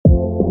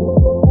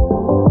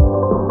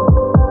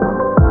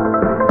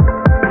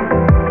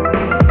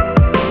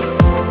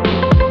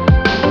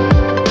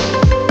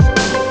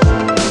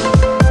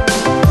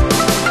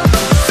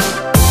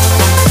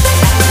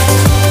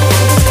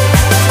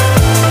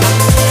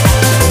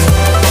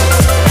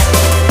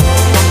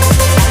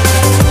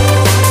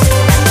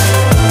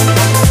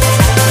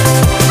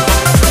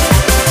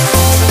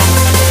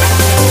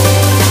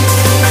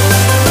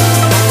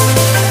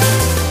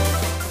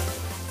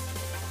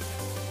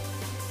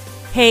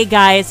Hey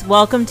guys,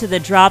 welcome to the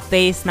Drop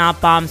Bass Not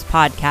Bombs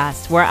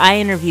podcast, where I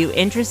interview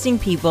interesting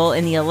people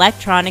in the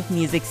electronic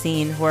music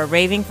scene who are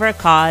raving for a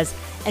cause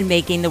and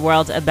making the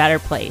world a better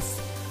place.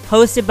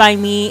 Hosted by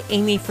me,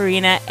 Amy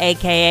Farina,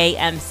 aka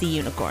MC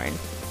Unicorn.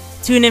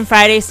 Tune in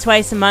Fridays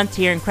twice a month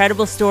to hear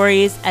incredible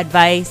stories,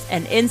 advice,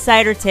 and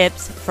insider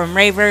tips from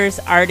ravers,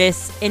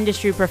 artists,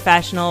 industry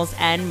professionals,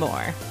 and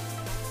more.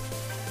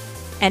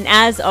 And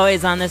as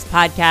always on this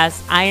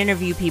podcast, I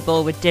interview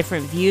people with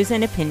different views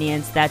and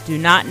opinions that do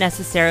not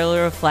necessarily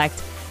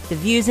reflect the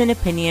views and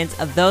opinions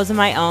of those of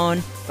my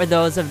own or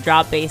those of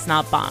Drop Bass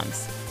Not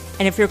Bombs.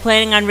 And if you're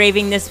planning on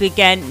raving this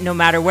weekend, no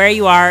matter where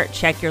you are,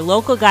 check your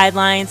local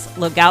guidelines,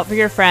 look out for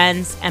your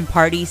friends, and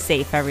party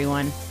safe,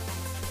 everyone.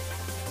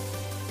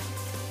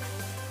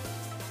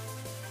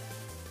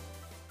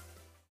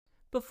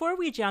 Before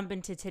we jump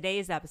into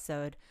today's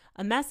episode,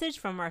 a message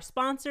from our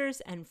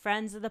sponsors and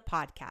friends of the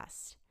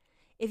podcast.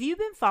 If you've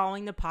been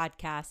following the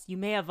podcast, you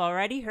may have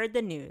already heard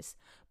the news,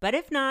 but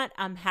if not,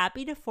 I'm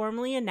happy to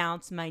formally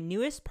announce my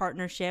newest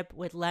partnership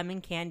with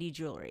Lemon Candy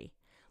Jewelry.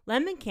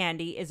 Lemon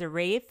Candy is a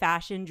rave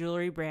fashion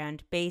jewelry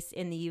brand based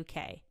in the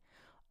UK.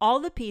 All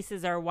the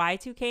pieces are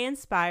Y2K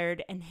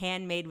inspired and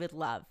handmade with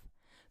love.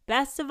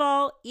 Best of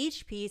all,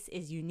 each piece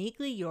is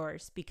uniquely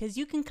yours because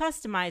you can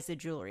customize the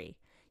jewelry.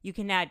 You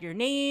can add your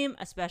name,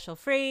 a special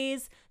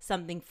phrase,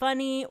 something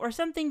funny, or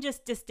something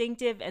just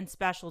distinctive and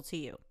special to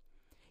you.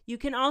 You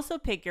can also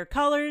pick your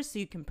colors so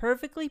you can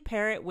perfectly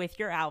pair it with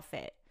your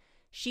outfit.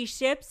 She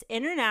ships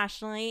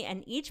internationally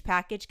and each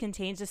package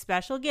contains a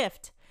special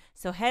gift.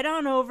 So head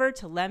on over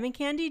to Lemon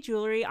Candy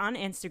Jewelry on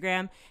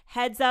Instagram.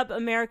 Heads up,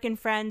 American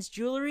friends,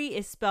 jewelry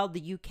is spelled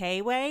the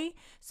UK way,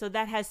 so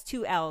that has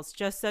 2 L's,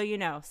 just so you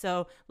know.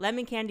 So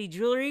Lemon Candy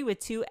Jewelry with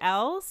 2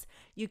 L's.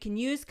 You can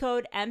use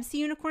code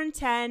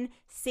MCUnicorn10,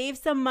 save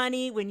some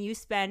money when you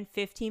spend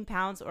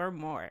 £15 or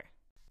more.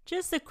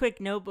 Just a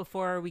quick note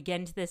before we get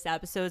into this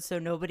episode so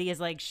nobody is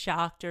like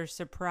shocked or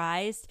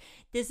surprised.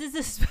 This is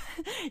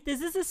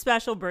a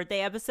special birthday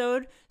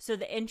episode. So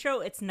the intro,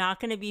 it's not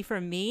going to be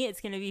from me.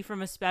 It's going to be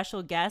from a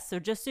special guest. So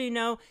just so you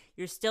know,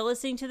 you're still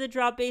listening to the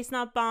Drop Bass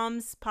Not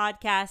Bombs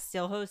podcast,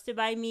 still hosted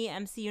by me,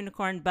 MC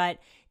Unicorn, but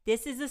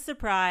this is a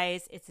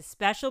surprise. It's a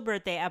special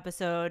birthday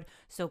episode.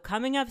 So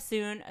coming up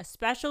soon, a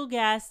special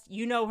guest.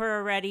 You know her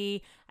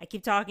already. I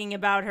keep talking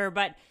about her,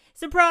 but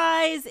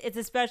surprise! It's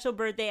a special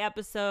birthday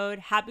episode.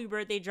 Happy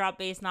birthday, Drop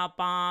Bass Not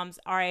Bombs.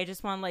 All right, I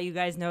just want to let you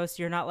guys know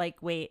so you're not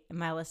like, wait,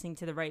 am I listening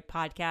to the right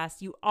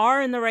podcast? You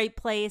are in the right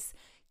place.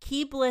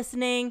 Keep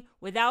listening.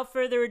 Without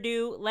further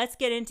ado, let's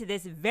get into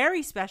this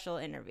very special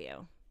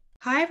interview.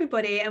 Hi,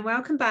 everybody, and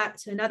welcome back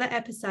to another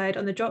episode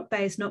on the Drop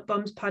Bass Not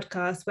Bombs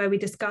podcast, where we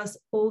discuss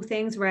all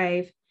things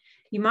rave.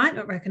 You might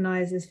not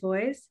recognize this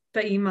voice,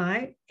 but you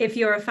might. If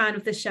you're a fan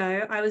of the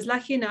show, I was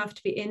lucky enough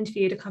to be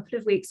interviewed a couple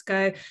of weeks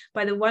ago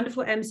by the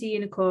wonderful MC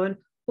Unicorn,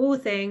 all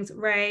things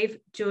rave,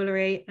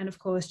 jewelry, and of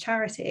course,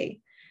 charity.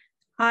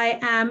 I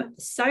am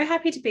so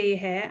happy to be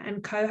here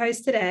and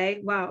co-host today.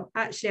 Well,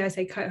 actually, I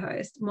say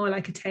co-host, more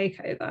like a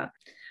takeover.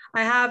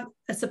 I have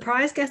a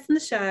surprise guest on the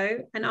show,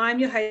 and I'm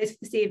your host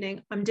this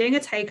evening. I'm doing a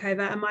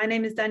takeover, and my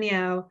name is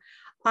Danielle.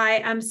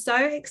 I am so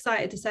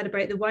excited to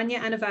celebrate the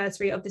 1-year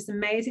anniversary of this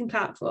amazing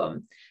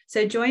platform.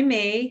 So join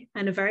me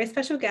and a very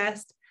special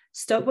guest.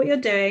 Stop what you're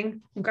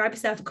doing and grab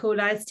yourself a cool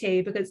iced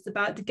tea because it's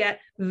about to get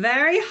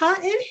very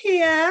hot in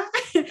here.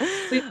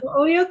 We've got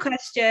all your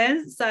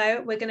questions.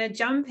 So we're going to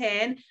jump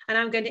in and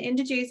I'm going to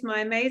introduce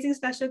my amazing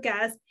special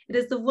guest. It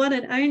is the one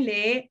and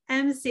only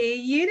MC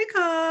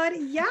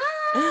Unicorn.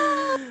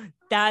 Yeah.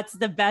 That's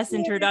the best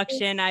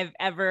introduction I've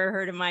ever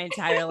heard in my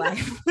entire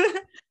life.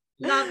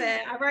 Love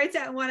it. I wrote it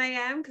at 1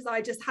 a.m. because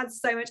I just had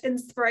so much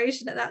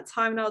inspiration at that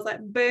time. And I was like,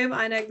 boom,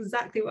 I know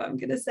exactly what I'm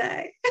going to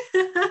say.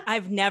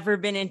 I've never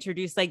been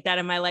introduced like that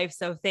in my life.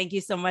 So thank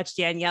you so much,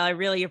 Danielle. I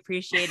really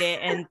appreciate it.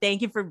 And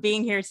thank you for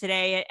being here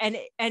today and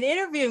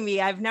interviewing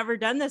me. I've never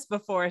done this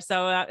before.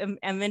 So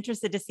I'm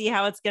interested to see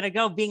how it's going to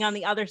go, being on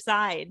the other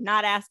side,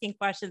 not asking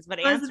questions, but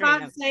answering them. I was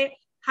about to say,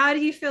 how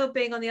do you feel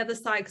being on the other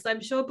side? Because I'm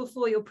sure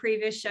before your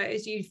previous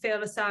shows, you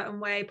feel a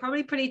certain way,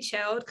 probably pretty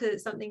chilled because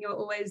it's something you're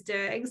always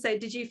doing. So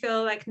did you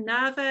feel like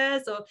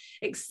nervous or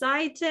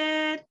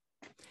excited?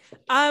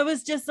 I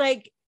was just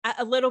like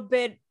a little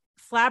bit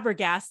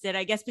flabbergasted,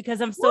 I guess, because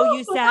I'm so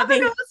used to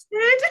having...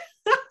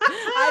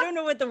 I don't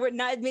know what the word,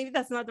 maybe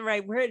that's not the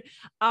right word.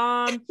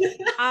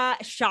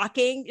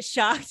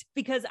 Shocked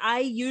because I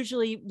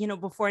usually,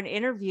 before an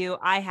interview,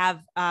 I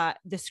have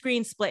the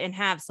screen split in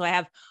half. So I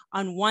have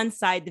on one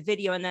side the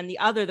video and then the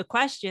other, the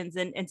questions.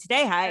 And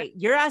today,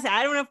 you're asking,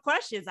 I don't have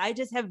questions. I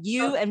just have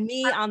you and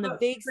me on the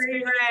big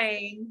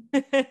screen.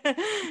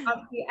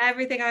 I'll see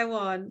everything I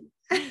want.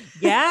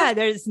 Yeah,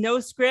 there's no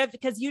script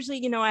because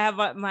usually, I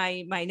have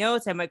my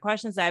notes and my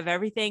questions. I have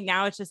everything.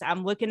 Now it's just,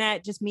 I'm looking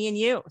at just me and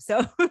you.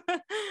 So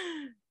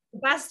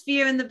best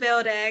view in the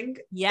building.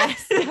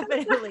 Yes,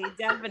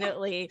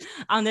 definitely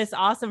on this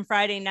awesome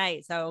Friday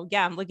night. So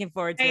yeah, I'm looking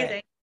forward to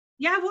it.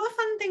 Yeah, what a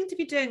fun thing to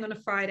be doing on a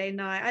Friday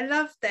night. I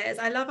love this.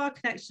 I love our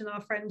connection,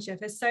 our friendship.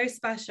 It's so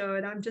special.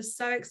 And I'm just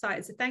so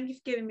excited. So thank you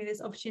for giving me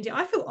this opportunity.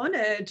 I feel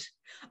honored.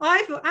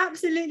 I feel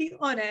absolutely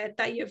honored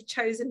that you've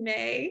chosen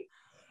me.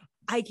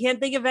 I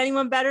can't think of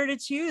anyone better to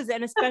choose.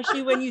 And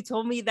especially when you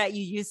told me that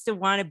you used to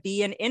want to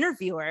be an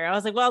interviewer, I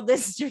was like, well,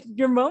 this is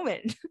your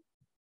moment.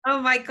 Oh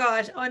my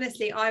God,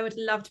 honestly, I would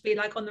love to be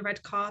like on the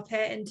red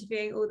carpet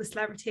interviewing all the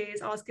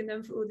celebrities, asking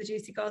them for all the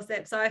juicy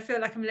gossip. So I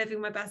feel like I'm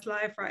living my best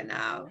life right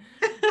now.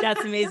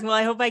 That's amazing. Well,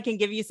 I hope I can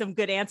give you some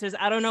good answers.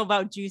 I don't know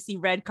about juicy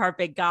red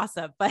carpet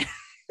gossip, but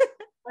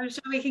I'm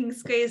sure we can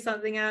squeeze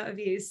something out of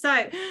you. So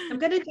I'm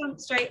going to jump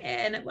straight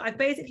in. I've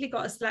basically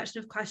got a selection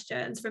of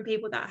questions from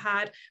people that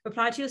had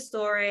replied to your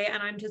story,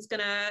 and I'm just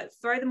going to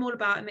throw them all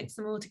about and mix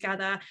them all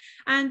together.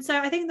 And so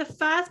I think the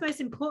first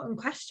most important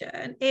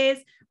question is,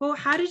 well,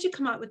 how did you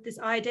come up with this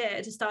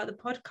idea to start the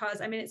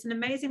podcast? I mean, it's an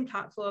amazing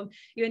platform.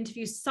 You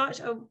interview such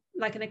an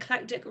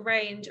eclectic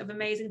range of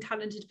amazing,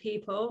 talented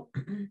people.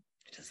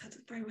 I just had to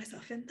throw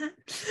myself in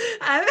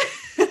there.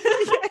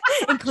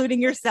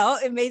 Including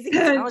yourself, amazing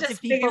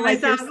talented people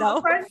like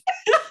yourself.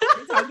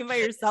 You're talking about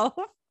yourself.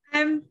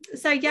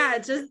 So yeah,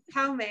 just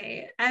tell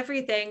me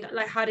everything.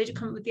 Like, how did you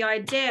come up with the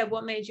idea?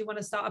 What made you want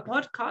to start a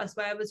podcast?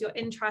 Where was your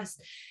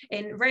interest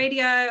in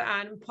radio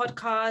and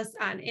podcasts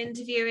and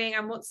interviewing,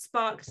 and what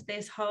sparked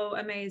this whole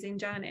amazing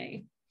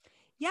journey?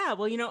 Yeah,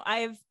 well,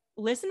 I've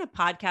listened to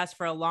podcasts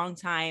for a long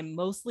time,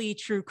 mostly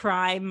true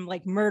crime,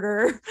 like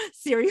murder,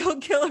 serial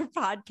killer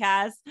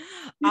podcasts,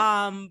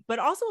 but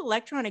also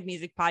electronic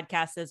music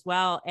podcasts as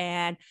well.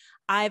 And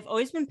I've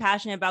always been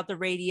passionate about the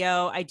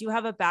radio. I do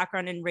have a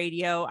background in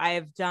radio.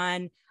 I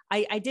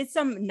did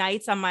some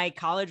nights on my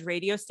college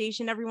radio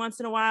station every once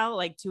in a while,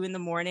 like 2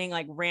 a.m,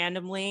 like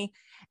randomly.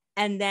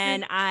 And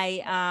then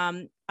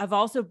I've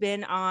also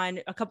been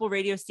on a couple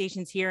radio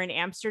stations here in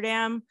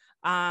Amsterdam.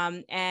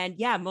 And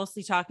yeah,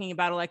 mostly talking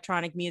about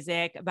electronic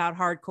music, about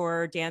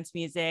hardcore dance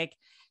music.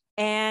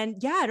 And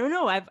yeah, I don't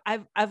know.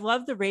 I've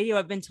loved the radio.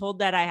 I've been told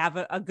that I have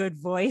a good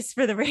voice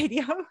for the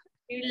radio.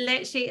 You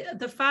literally,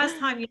 the first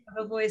time you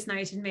ever voice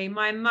noted me,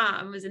 my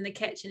mum was in the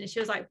kitchen and she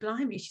was like,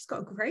 blimey, she's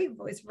got a great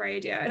voice for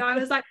radio. And I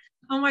was like,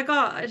 oh my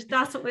God,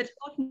 that's what we're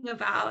talking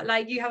about.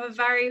 Like, you have a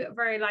very,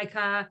 very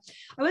I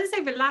wouldn't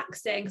say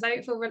relaxing, because I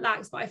don't feel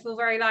relaxed, but I feel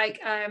very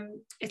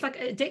it's like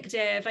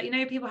addictive. Like,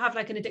 people have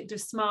like an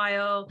addictive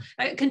smile,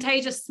 like a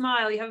contagious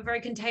smile. You have a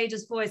very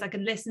contagious voice. I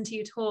can listen to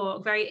you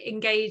talk, very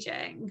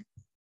engaging.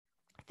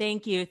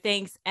 Thank you.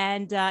 Thanks.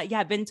 And yeah,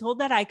 I've been told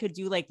that I could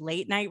do like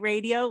late night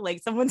radio.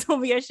 Like someone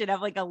told me I should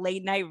have like a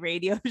late night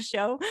radio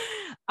show.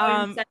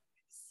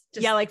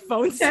 Yeah, like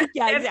phones.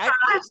 Yeah, exactly.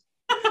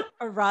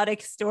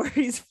 Erotic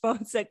stories,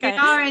 phones. That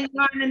kind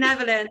you're in the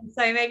Netherlands,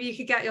 so maybe you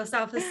could get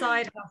yourself a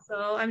side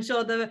hustle. I'm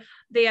sure the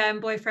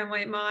boyfriend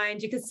won't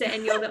mind. You could sit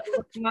in your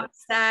little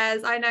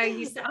upstairs. I know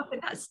you sit up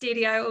in that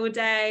studio all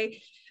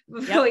day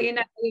before you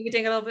know you're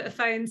doing a little bit of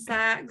phone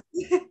sex.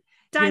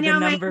 Danielle, you're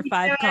the number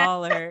 5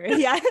 caller.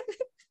 Yeah.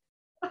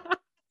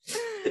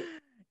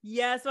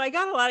 Yeah, so I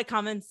got a lot of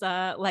comments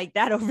like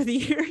that over the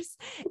years.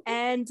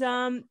 And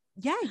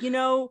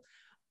yeah,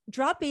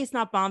 Drop Bass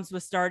Not Bombs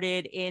was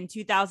started in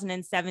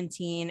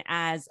 2017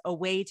 as a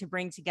way to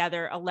bring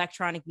together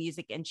electronic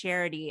music and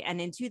charity.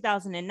 And in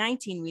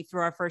 2019, we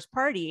threw our first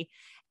party.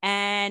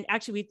 And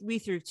actually, we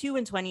threw 2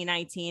 in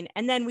 2019.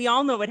 And then we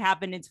all know what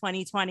happened in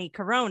 2020,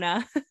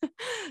 Corona.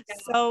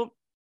 So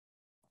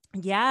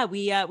yeah,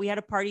 we had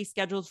a party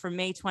scheduled for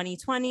May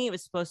 2020. It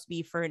was supposed to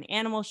be for an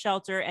animal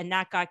shelter, and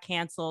that got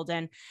canceled.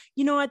 And,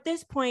 at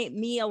this point,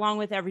 me, along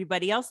with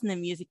everybody else in the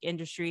music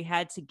industry,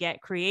 had to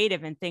get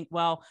creative and think,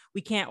 well, we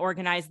can't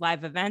organize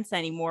live events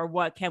anymore.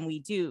 What can we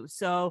do?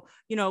 So,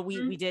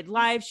 we did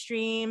live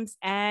streams,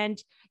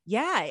 and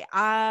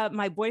yeah,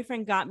 my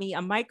boyfriend got me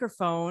a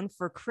microphone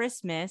for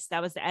Christmas.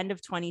 That was the end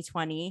of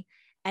 2020.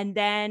 And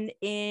then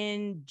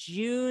in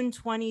June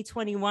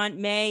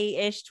 2021,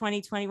 May-ish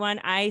 2021,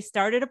 I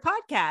started a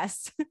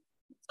podcast.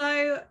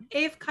 So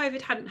if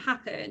COVID hadn't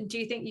happened, do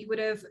you think you would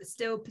have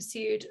still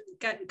pursued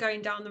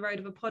going down the road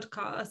of a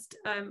podcast?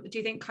 Do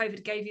you think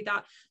COVID gave you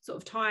that sort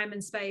of time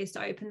and space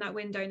to open that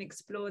window and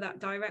explore that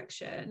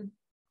direction?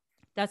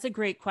 That's a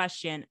great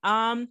question.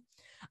 I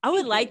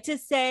would like to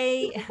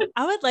say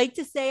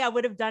I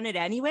would have done it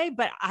anyway,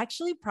 but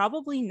actually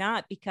probably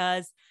not,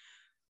 because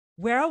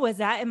where I was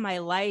at in my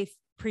life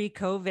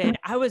pre-COVID,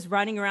 I was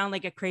running around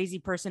like a crazy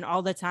person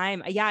all the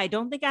time. Yeah, I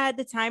don't think I had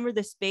the time or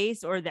the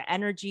space or the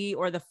energy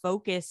or the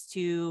focus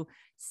to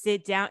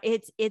sit down.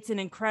 It's an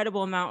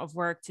incredible amount of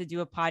work to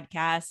do a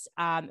podcast.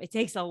 It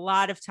takes a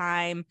lot of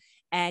time.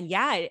 And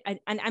yeah,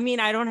 I mean,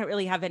 I don't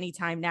really have any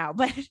time now,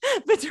 but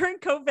during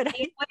COVID,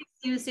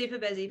 you were super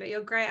busy, but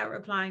you're great at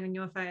replying on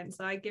your phone.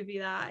 So I give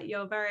you that.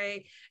 You're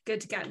very good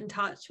to get in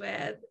touch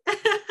with.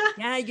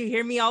 Yeah, you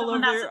hear me all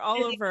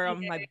over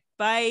on my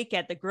bike,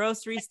 at the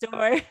grocery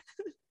store.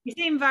 You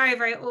seem very,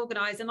 very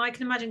organized. And I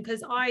can imagine,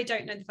 because I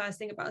don't know the first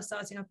thing about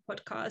starting up a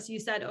podcast. You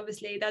said,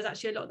 obviously, there's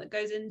actually a lot that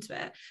goes into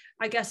it.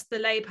 I guess the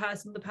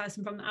layperson, the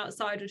person from the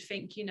outside would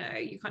think, you know,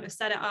 you kind of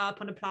set it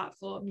up on a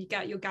platform, you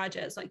get your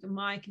gadgets like your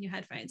mic and your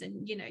headphones,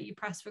 and, you know, you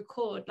press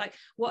record. Like,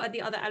 what are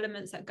the other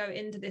elements that go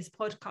into this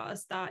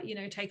podcast that, you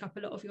know, take up a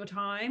lot of your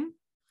time?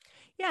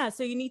 Yeah,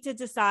 so you need to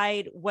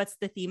decide what's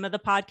the theme of the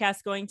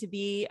podcast going to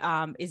be.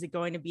 Is it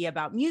going to be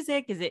about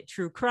music? Is it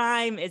true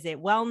crime? Is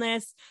it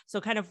wellness? So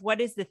kind of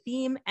what is the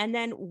theme? And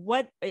then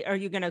what are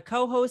you going to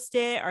co-host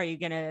it? Are you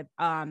going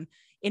to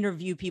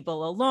interview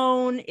people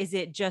alone? Is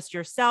it just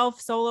yourself,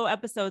 solo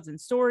episodes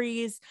and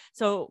stories?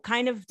 So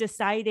kind of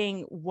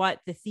deciding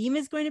what the theme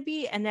is going to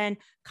be, and then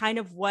kind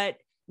of what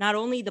not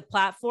only the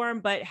platform,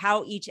 but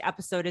how each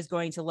episode is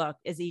going to look.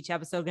 Is each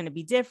episode going to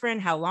be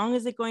different? How long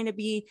is it going to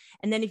be?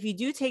 And then if you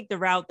do take the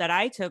route that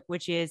I took,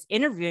 which is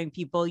interviewing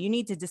people, you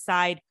need to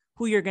decide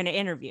who you're going to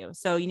interview.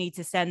 So you need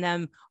to send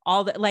them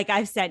all the, like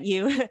I've sent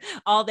you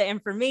all the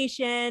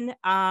information,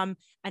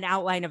 an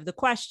outline of the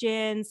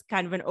questions,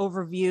 kind of an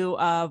overview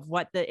of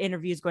what the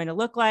interview is going to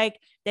look like.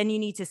 Then you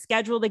need to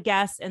schedule the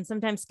guests. And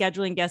sometimes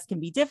scheduling guests can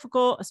be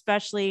difficult,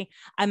 especially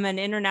I'm an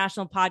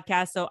international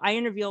podcast. So I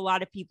interview a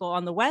lot of people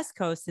on the West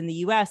Coast in the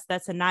US.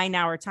 That's a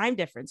 9-hour time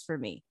difference for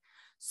me.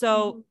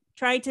 So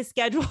trying to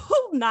schedule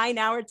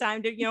 9-hour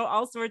time to, you know,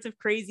 all sorts of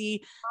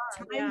crazy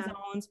time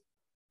zones,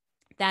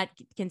 that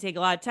can take a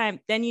lot of time.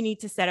 Then you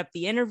need to set up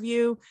the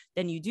interview.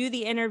 Then you do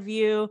the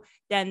interview.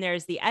 Then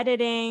there's the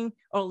editing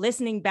or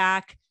listening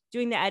back,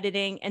 doing the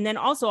editing, and then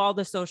also all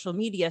the social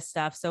media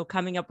stuff. So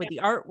coming up with the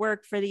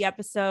artwork for the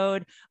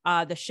episode,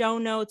 the show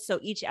notes. So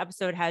each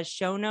episode has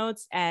show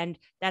notes, and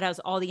that has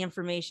all the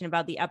information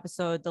about the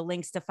episode, the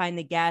links to find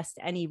the guest,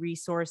 any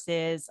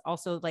resources,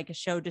 also like a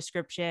show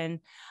description.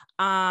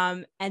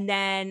 And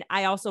then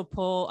I also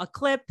pull a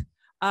clip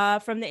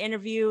from the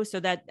interview so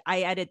that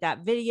I edit that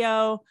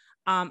video.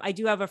 I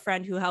do have a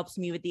friend who helps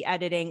me with the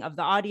editing of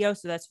the audio,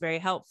 so that's very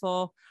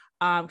helpful,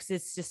 because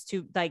it's just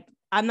too, like,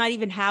 I'm not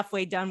even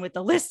halfway done with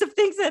the list of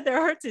things that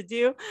there are to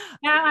do.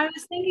 Yeah, I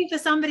was thinking, for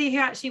somebody who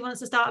actually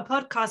wants to start a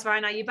podcast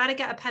right now, you better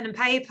get a pen and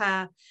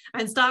paper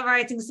and start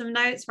writing some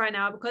notes right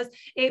now, because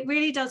it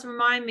really does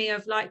remind me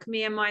of like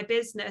me and my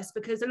business,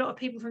 because a lot of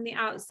people from the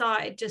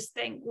outside just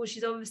think, well,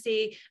 she's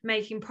obviously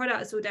making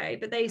products all day,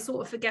 but they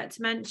sort of forget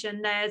to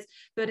mention there's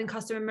building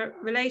customer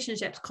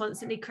relationships,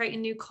 constantly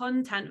creating new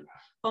content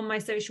on my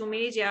social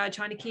media,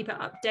 trying to keep it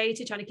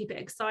updated, trying to keep it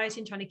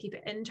exciting, trying to keep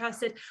it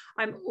interested.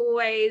 I'm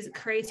always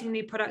creating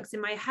new products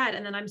in my head,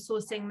 and then I'm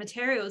sourcing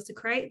materials to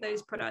create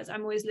those products.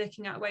 I'm always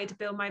looking at a way to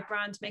build my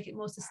brand, to make it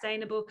more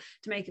sustainable,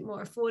 to make it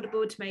more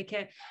affordable, to make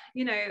it,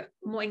 you know,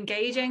 more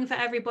engaging for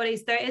everybody.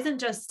 So there isn't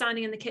just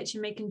standing in the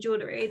kitchen making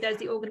jewelry. There's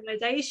the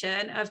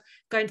organization of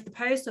going to the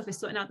post office,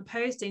 sorting out the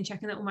posting,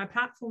 checking that all my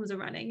platforms are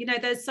running. You know,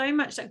 there's so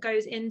much that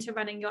goes into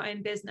running your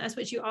own business,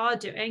 which you are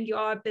doing. You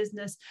are a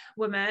business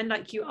woman,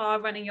 like you are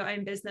running your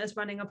own business,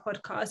 running a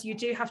podcast. You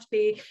do have to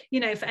be, you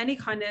know, for any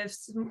kind of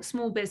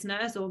small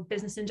business or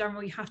business in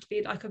general, you have to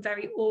be like a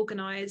very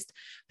organized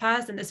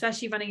person,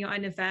 especially running your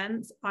own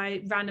events.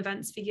 I ran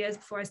events for years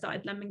before I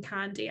started Lemon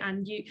Candy,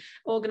 and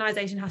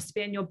organization has to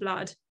be in your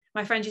blood.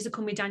 My friends used to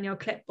call me Danielle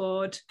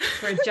Clipboard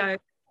for a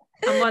joke.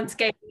 And once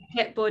gave me a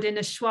clipboard in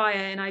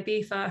Ushuaia in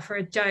Ibiza for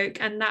a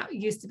joke, and that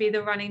used to be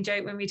the running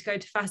joke when we'd go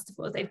to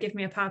festivals. They'd give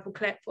me a purple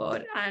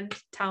clipboard and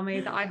tell me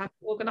that I had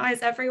to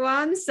organize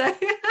everyone. So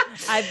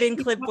I've been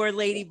clipboard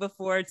lady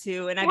before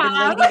too, and I've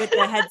been lady with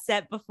the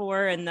headset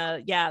before and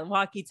the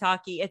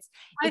walkie-talkie. It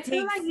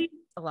takes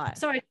a lot.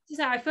 Sorry to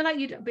say, I feel like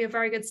you'd be a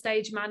very good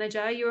stage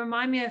manager. You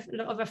remind me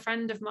of a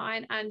friend of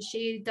mine, and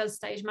she does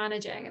stage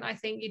managing, and I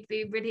think you'd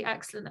be really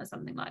excellent at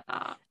something like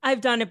that.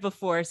 I've done it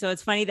before, so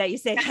it's funny that you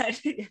say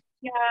that.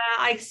 Yeah,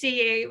 I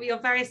see you.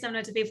 You're very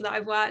similar to people that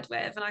I've worked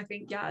with, and I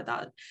think, yeah,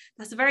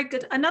 that's a very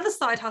good, another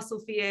side hustle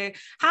for you.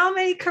 How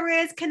many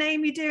careers can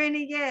Amy do in a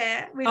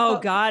year?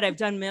 God, I've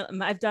done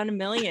a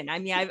million. I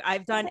mean,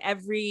 I've done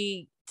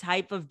every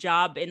type of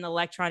job in the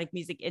electronic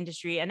music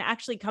industry, and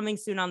actually coming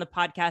soon on the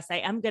podcast, I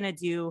am going to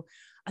do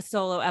a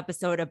solo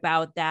episode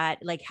about that,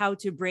 like how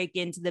to break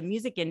into the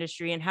music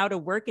industry and how to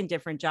work in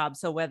different jobs.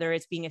 So whether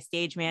it's being a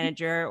stage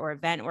manager or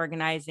event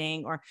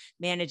organizing or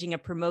managing a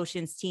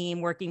promotions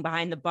team, working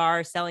behind the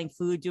bar, selling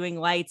food, doing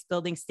lights,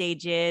 building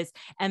stages,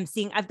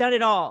 emceeing, I've done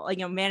it all, like,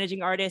 you know,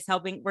 managing artists,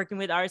 working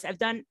with artists. I've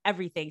done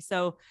everything.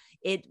 So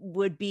it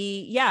would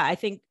be, I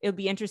think it would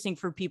be interesting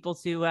for people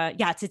to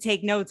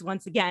take notes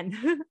once again.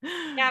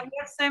 Yeah, we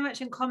have so much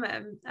in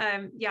common.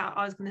 I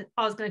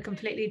was gonna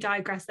completely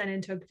digress then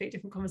into a completely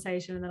different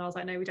conversation, and then I was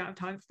like, no, we don't have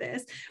time for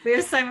this. We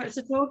have so much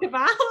to talk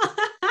about.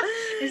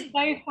 It's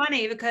so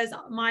funny because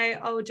my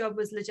old job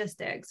was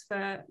logistics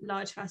for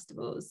large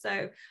festivals,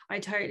 so I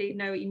totally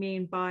know what you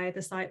mean by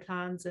the site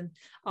plans and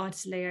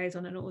artist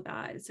liaison and all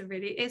that.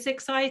 It's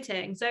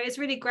exciting. So it's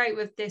really great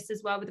with this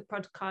as well, with the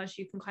podcast.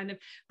 You can kind of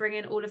bring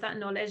in all of that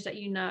knowledge that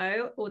you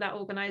know, all that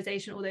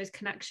organization, all those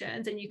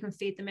connections, and you can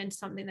feed them into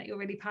something that you're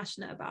really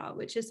passionate about,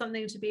 which is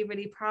something to be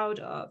really proud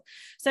of.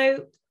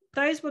 So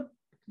those were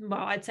well,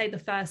 I'd say the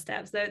first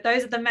steps.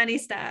 Those are the many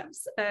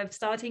steps of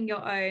starting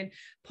your own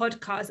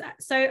podcast.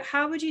 So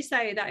how would you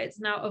say that it's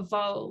now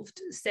evolved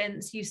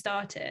since you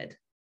started?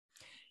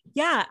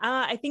 Yeah,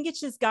 I think it's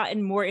just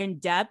gotten more in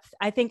depth.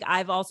 I think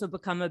I've also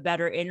become a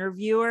better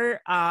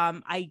interviewer.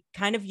 I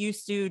kind of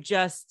used to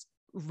just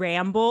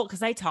ramble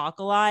because I talk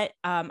a lot.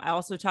 I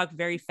also talk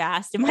very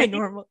fast in my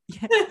normal.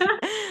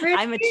 Really?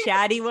 I'm a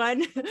chatty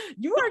one.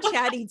 You are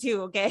chatty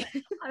too, okay?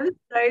 I'm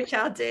so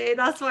chatty.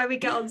 That's why we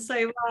get on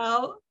so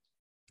well.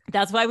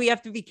 That's why we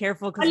have to be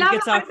careful because I we love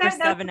could talk for there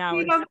 7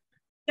 hours.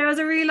 There was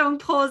a really long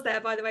pause there,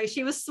 by the way.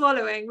 She was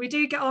swallowing. We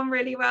do get on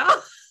really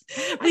well.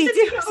 We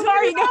do.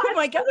 Sorry. No, oh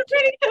my God.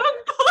 Really long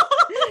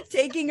pause.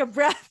 Taking a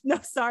breath. No,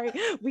 sorry.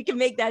 We can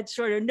make that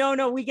shorter.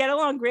 No, we get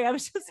along great. I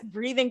was just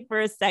breathing for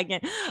a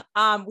second.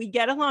 We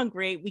get along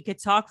great. We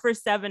could talk for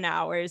 7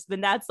 hours,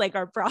 but that's like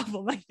our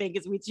problem, I think,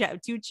 is we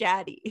too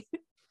chatty.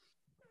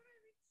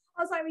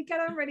 I was like, we get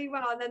on really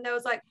well. And then there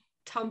was like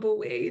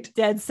tumbleweed.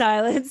 Dead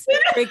silence.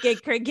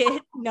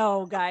 Cricket.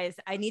 No, guys,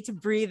 I need to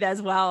breathe as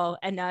well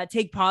and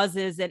take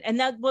pauses. And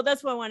that's what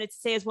I wanted to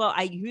say as well.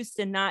 I used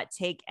to not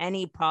take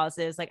any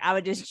pauses. Like I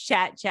would just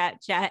chat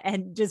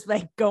and just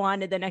like go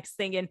on to the next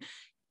thing. And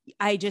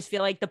I just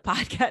feel like the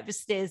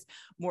podcast is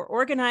more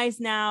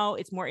organized now.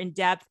 It's more in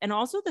depth. And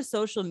also the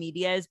social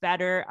media is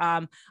better.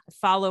 I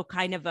follow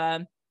kind of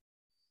a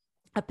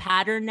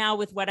pattern now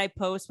with what I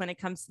post when it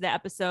comes to the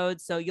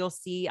episodes. So you'll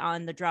see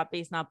on the Drop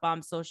Bass Not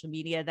Bomb social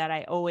media that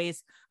I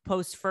always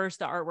post first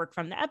the artwork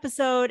from the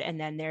episode. And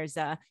then there's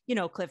a,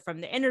 clip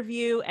from the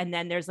interview. And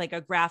then there's like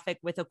a graphic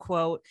with a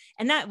quote,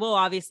 and that will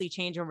obviously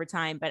change over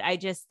time. But I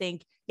just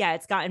think,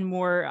 it's gotten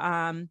more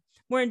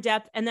in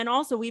depth. And then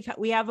also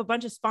we have a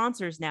bunch of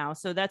sponsors now.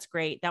 So that's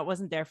great. That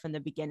wasn't there from the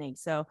beginning.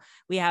 So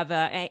we have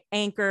a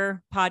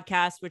Anchor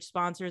podcast, which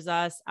sponsors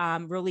us,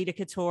 Rolita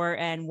Couture,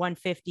 and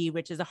 150,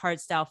 which is a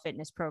hardstyle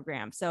fitness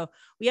program. So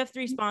we have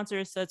 3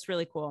 sponsors. So it's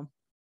really cool.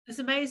 It's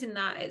amazing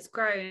that it's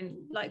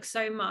grown like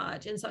so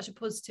much in such a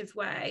positive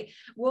way.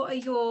 What are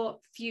your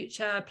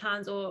future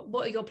plans, or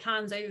what are your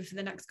plans over for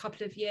the next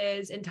couple of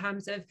years in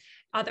terms of,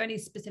 are there any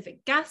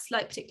specific guests,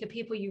 like particular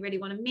people you really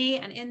want to meet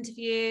and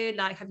interview?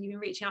 Like, have you been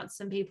reaching out to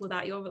some people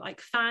that you're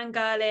like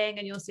fangirling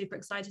and you're super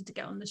excited to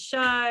get on the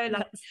show?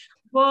 Like,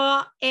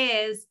 what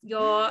is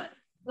your,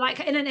 like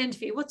in an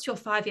interview, what's your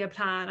 5-year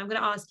plan? I'm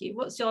going to ask you,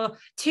 what's your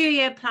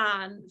 2-year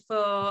plan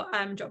for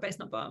Drop Bass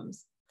Not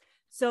Bombs?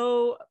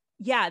 So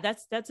yeah,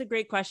 that's a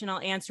great question.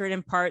 I'll answer it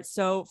in part.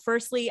 So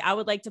firstly, I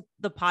would like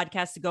the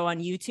podcast to go on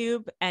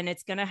YouTube, and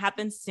it's going to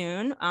happen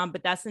soon.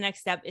 But that's the next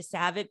step, is to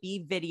have it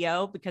be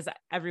video, because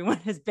everyone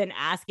has been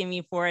asking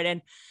me for it.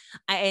 And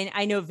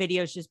I know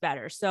video is just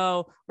better.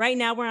 So right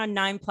now we're on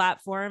 9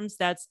 platforms.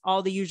 That's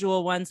all the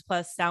usual ones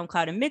plus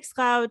SoundCloud and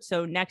Mixcloud.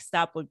 So next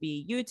stop would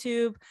be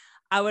YouTube.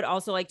 I would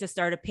also like to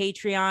start a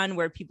Patreon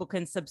where people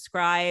can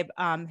subscribe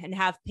and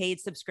have paid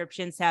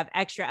subscriptions to have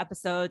extra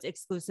episodes,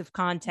 exclusive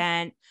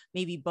content,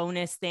 maybe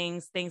bonus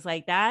things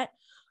like that.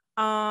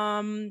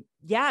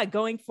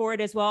 Going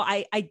forward as well.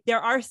 There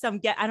are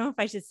some, I don't know if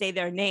I should say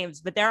their names,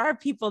 but there are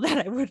people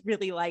that I would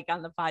really like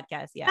on the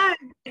podcast. Yeah.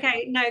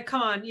 Okay. No,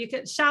 come on. You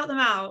could shout them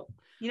out.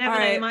 You never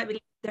know. You might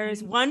be.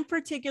 There's one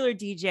particular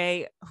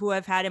DJ who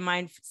I've had in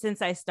mind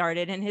since I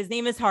started, and his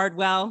name is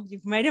Hardwell. You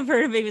might have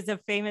heard of him. He's a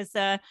famous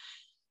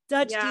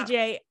Dutch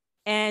DJ.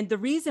 And the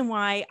reason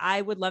why I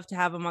would love to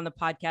have him on the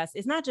podcast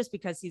is not just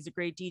because he's a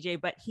great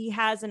DJ, but he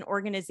has an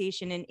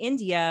organization in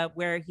India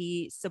where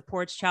he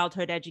supports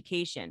childhood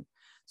education.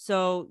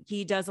 So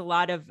he does a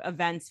lot of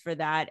events for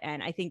that.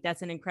 And I think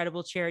that's an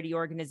incredible charity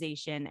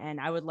organization. And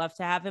I would love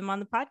to have him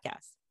on the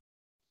podcast.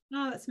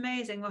 Oh, that's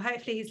amazing. Well,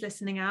 hopefully he's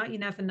listening out. You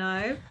never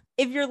know.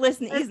 If you're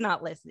listening, he's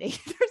not listening.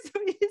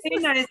 Who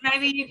knows?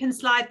 Maybe you can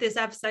slide this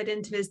episode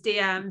into his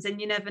DMs,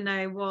 and you never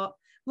know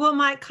what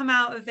might come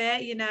out of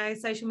it.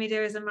 Social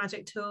media is a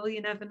magic tool.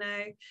 You never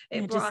know.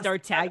 Just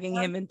start tagging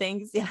him and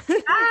things. Yeah.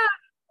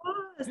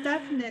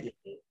 Definitely.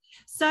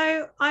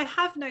 So I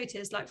have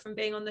noticed, like from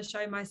being on the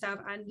show myself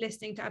and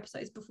listening to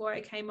episodes before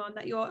I came on,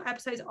 that your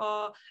episodes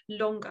are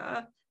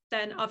longer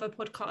than other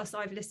podcasts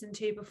I've listened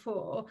to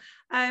before.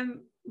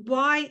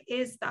 Why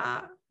is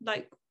that?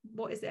 Like,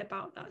 what is it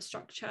about that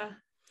structure?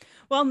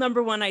 Well,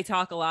 number one, I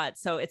talk a lot,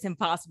 so it's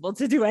impossible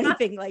to do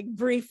anything like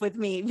brief with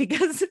me,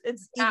 because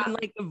it's even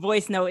like the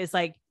voice note is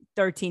like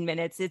 13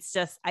 minutes. It's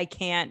just, I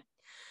can't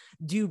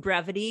do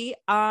brevity.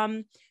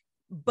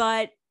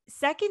 But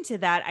second to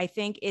that, I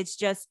think it's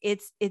just,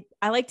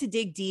 I like to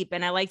dig deep,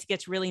 and I like to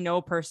get to really know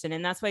a person.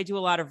 And that's why I do a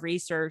lot of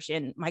research,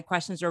 and my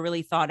questions are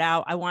really thought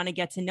out. I want to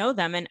get to know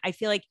them. And I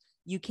feel like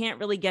you can't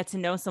really get to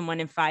know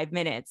someone in 5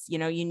 minutes. You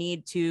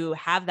need to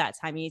have that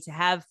time. You need to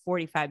have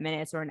 45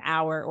 minutes or an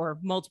hour or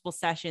multiple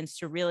sessions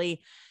to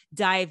really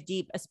dive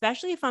deep,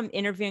 especially if I'm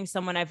interviewing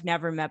someone I've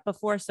never met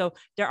before. So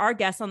there are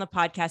guests on the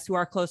podcast who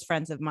are close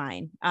friends of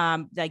mine,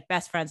 like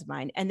best friends of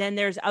mine. And then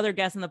there's other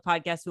guests on the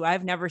podcast who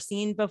I've never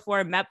seen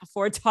before, met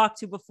before, talked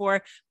to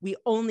before.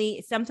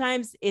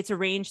 Sometimes it's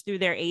arranged through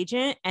their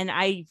agent, and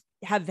I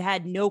have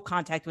had no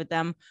contact with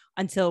them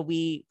until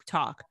we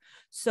talk.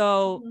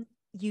 So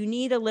you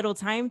need a little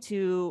time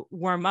to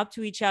warm up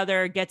to each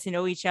other, get to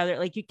know each other.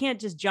 Like you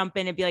can't just jump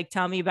in and be like,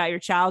 tell me about your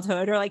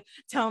childhood, or like,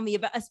 tell me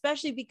about,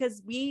 especially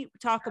because we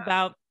talk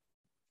about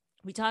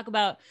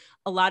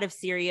a lot of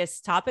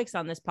serious topics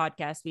on this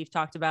podcast. We've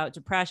talked about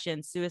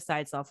depression,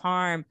 suicide,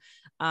 self-harm,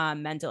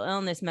 mental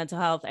illness, mental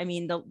health. I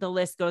mean, the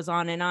list goes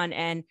on.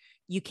 And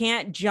you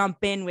can't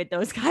jump in with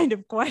those kind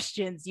of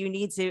questions. You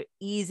need to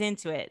ease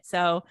into it.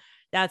 So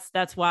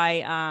that's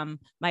why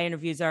my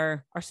interviews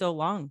are so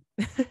long.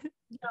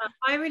 Yeah,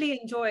 I really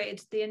enjoyed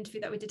the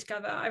interview that we did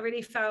together. I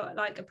really felt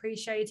like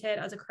appreciated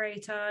as a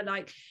creator.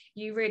 Like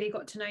you really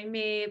got to know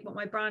me, what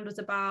my brand was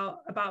about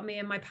me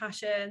and my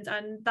passions,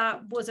 and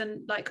that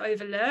wasn't like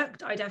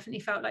overlooked. I definitely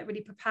felt like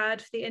really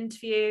prepared for the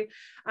interview,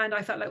 and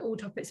I felt like all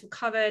topics were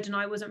covered and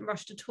I wasn't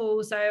rushed at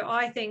all. So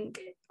I think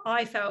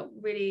I felt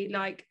really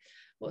like,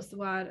 what's the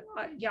word?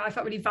 I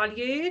felt really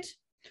valued.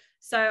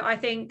 So I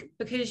think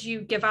because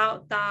you give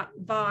out that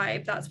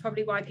vibe, that's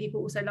probably why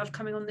people also love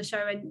coming on the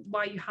show, and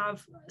why you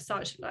have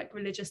such like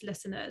religious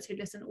listeners who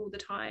listen all the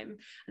time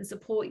and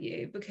support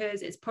you,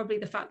 because it's probably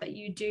the fact that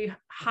you do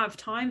have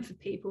time for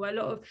people. A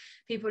lot of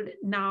people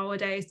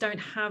nowadays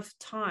don't have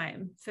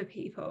time for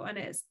people, and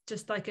it's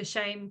just like a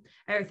shame.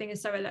 Everything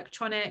is so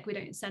electronic. We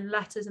don't send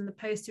letters in the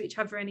post to each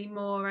other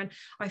anymore. And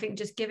I think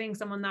just giving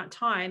someone that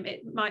time,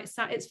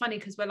 it's funny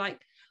because we're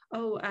like,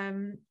 oh,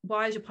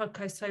 why is your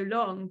podcast so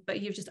long? But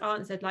you've just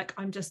answered like,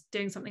 I'm just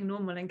doing something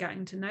normal and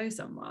getting to know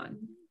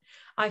someone.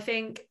 I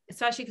think,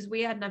 especially because we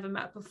had never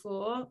met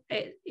before,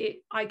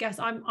 I guess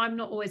I'm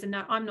not always I'm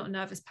not a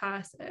nervous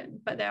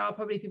person, but there are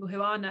probably people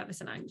who are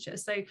nervous and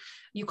anxious. So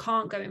you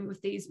can't go in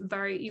with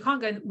you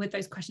can't go in with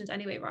those questions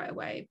anyway right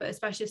away. But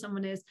especially if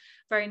someone is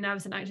very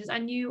nervous and anxious,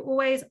 and you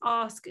always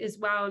ask as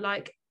well,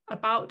 like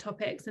about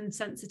topics and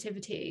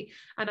sensitivity,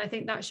 and I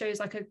think that shows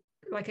like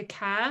a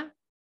care.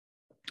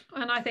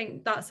 And I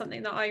think that's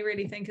something that I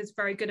really think is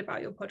very good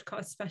about your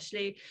podcast,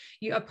 especially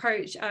you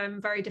approach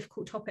very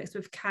difficult topics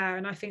with care.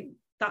 And I think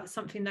that's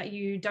something that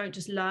you don't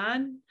just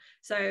learn.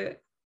 So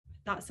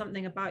that's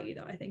something about you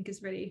that I think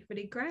is really,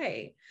 really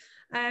great.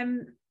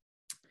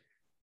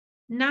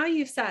 Now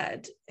you've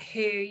said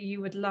who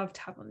you would love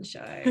to have on the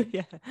show,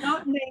 Yeah.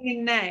 Not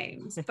naming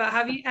names, but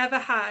have you ever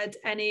had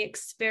any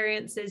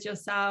experiences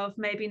yourself,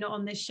 maybe not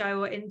on this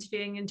show or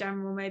interviewing in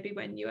general, maybe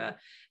when you were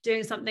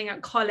doing something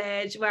at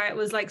college where it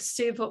was like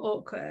super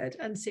awkward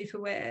and super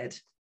weird?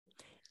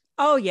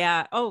 Oh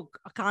yeah. Oh,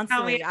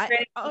 constantly.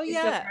 Oh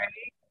yeah.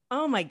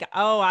 Oh my God.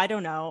 Oh, I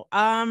don't know.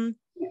 I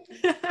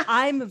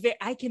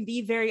can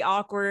be very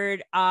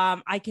awkward.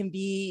 I can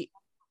be.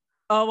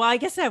 Oh, well, I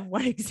guess I have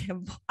one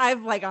example. I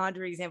have like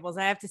 100 examples.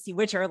 I have to see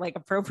which are like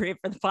appropriate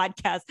for the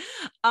podcast.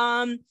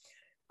 Say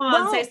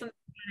something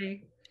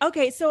funny.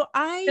 Okay, so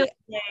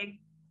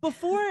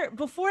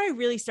before I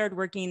really started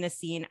working in the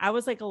scene, I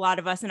was like a lot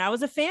of us, and I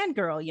was a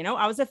fangirl.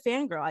 I was a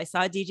fangirl. I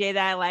saw a DJ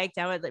that I liked.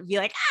 I would be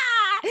like,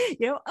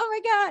 oh my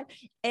God.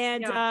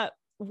 And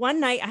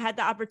one night I had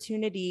the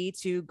opportunity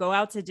to go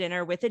out to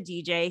dinner with a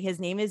DJ. His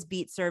name is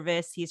Beat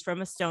Service. He's from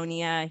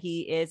Estonia.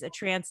 He is a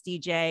trance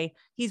DJ.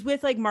 He's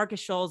with like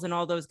Marcus Scholes and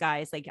all those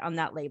guys like on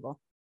that label.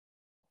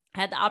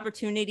 I had the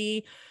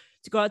opportunity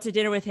to go out to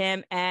dinner with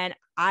him, and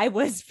I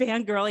was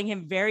fangirling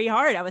him very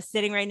hard. I was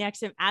sitting right next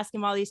to him,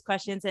 asking him all these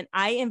questions, and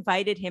I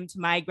invited him to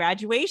my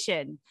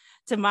graduation,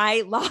 to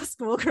my law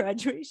school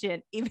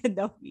graduation, even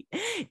though we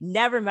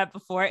never met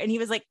before. And he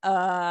was like,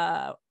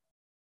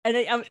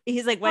 and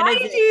he's like, when why is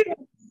did you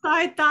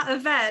decide that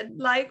event?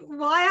 Like,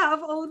 why out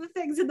of all the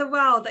things in the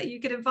world that you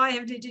could invite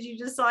him to, did you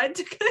decide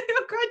to go to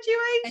your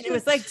graduation? And it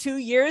was like 2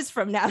 years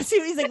from now. So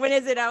he's like, when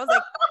is it? I was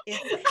like,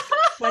 it's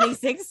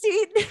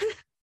 2016. It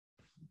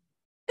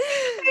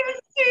was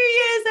 2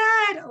 years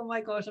ahead. Oh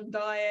my gosh, I'm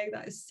dying.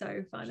 That is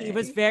so funny. He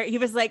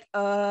was like,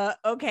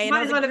 okay. And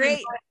Might as well like,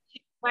 great.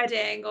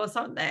 Wedding or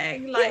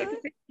something, like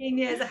 15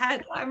 years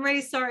ahead. I'm really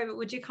sorry, but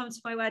would you come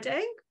to my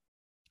wedding?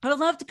 I would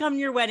love to come to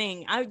your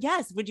wedding.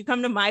 Yes. Would you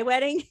come to my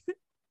wedding?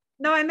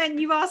 No, I meant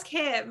you ask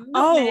him.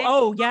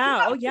 Oh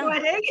yeah.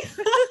 Wedding.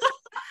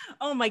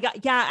 Oh my God.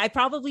 Yeah, I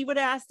probably would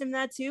have asked him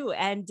that too.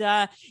 And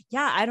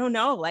I don't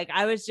know. Like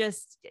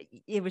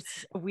it was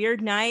a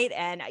weird night,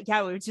 and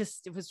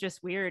it was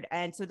just weird.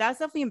 And so that's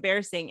definitely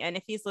embarrassing. And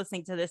if he's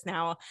listening to this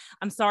now,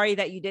 I'm sorry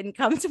that you didn't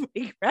come to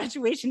my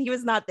graduation. He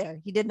was not there.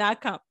 He did not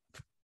come.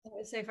 That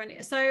was so funny.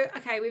 So,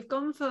 okay, we've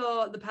gone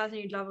for the person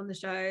you'd love on the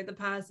show,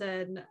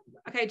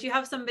 okay, do you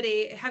have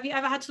you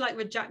ever had to like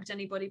reject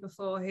anybody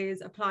before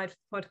who's applied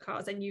for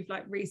podcasts and you've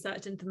like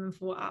researched into them and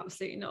thought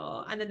absolutely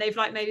not, and then they've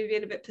like maybe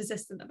been a bit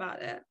persistent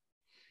about it?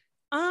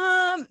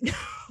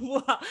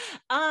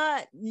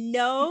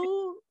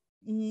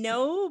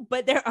 No,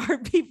 but there are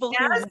people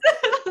yes.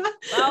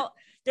 Well,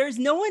 there's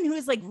no one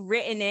who's like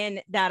written in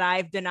that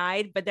I've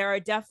denied, but there are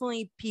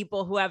definitely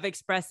people who have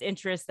expressed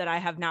interest that I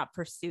have not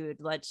pursued.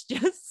 Let's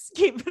just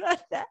keep it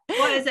at that.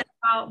 What is it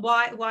about?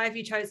 Why have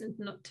you chosen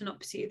to not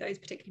pursue those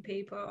particular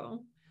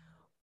people?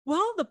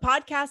 Well, the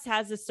podcast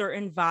has a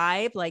certain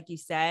vibe. Like you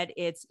said,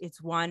 it's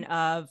one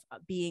of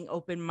being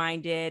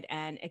open-minded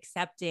and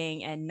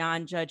accepting and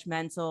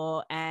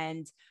non-judgmental.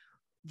 And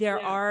there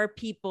are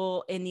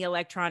people in the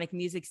electronic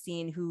music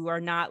scene who are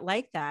not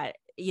like that.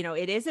 You know,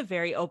 it is a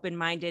very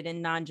open-minded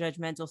and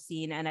non-judgmental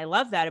scene. And I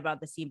love that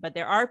about the scene, but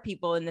there are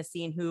people in the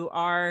scene who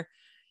are,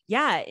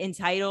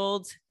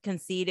 entitled,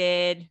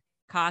 conceited,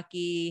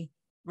 cocky,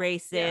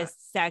 racist,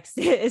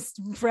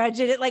 sexist,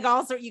 prejudiced, like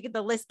also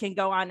the list can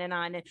go on. And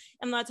I'm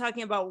not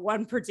talking about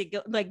one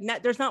particular,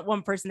 there's not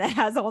one person that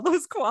has all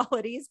those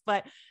qualities,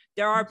 but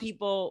there are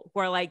people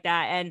who are like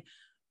that. And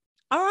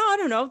I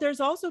don't know. There's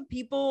also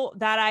people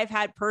that I've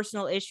had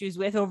personal issues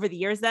with over the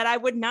years that I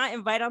would not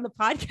invite on the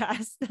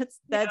podcast.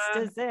 That's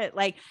just it.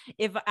 Like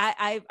if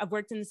I've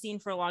worked in the scene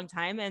for a long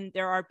time, and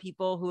there are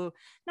people who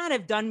not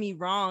have done me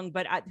wrong,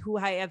 but who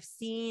I have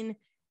seen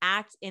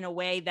act in a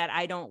way that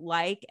I don't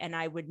like, and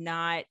I would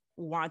not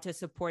want to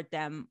support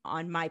them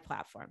on my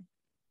platform.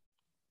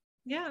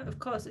 Yeah, of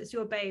course, it's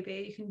your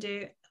baby. You can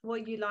do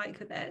what you like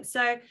with it.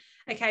 So,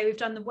 okay, we've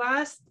done the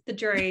worst, the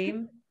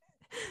dream.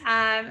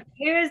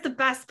 Who is the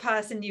best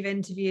person you've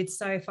interviewed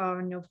so far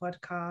on your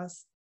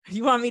podcast?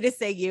 You want me to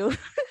say you?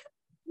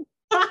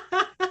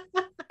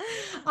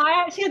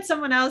 I actually had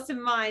someone else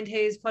in mind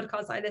whose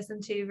podcast I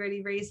listened to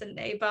really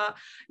recently, but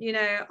you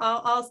know,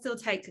 I'll still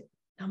take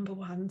number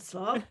one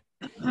slot.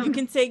 You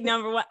can take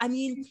number one. I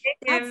mean,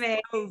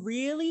 that's a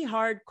really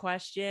hard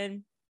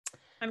question.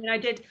 I mean, I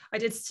did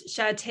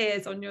share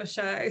Tears on your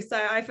show, so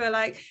I feel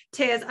like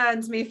Tears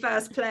earns me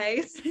first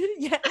place.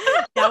 Yeah,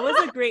 that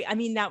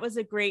was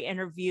a great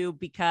interview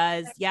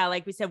because,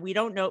 like we said, we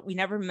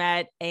never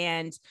met,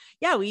 and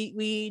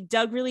we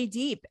dug really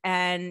deep,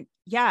 and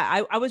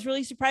I was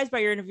really surprised by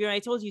your interview. And I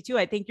told you too,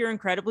 I think you're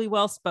incredibly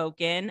well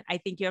spoken. I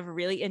think you have a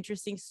really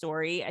interesting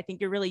story. I think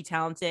you're really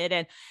talented,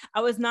 and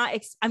I was not.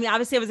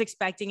 Obviously, I was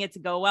expecting it to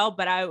go well,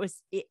 but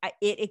it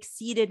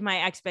exceeded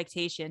my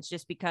expectations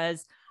just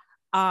because.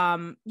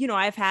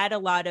 I've had a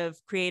lot of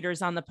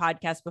creators on the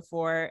podcast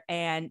before,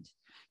 and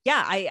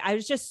I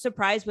was just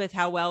surprised with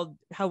how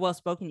well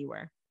spoken you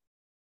were.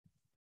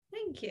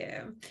 Thank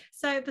you.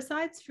 So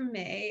besides from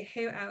me,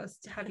 who else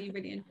have you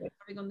really enjoyed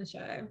having on the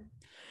show?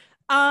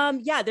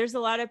 There's a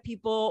lot of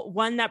people.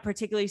 One that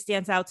particularly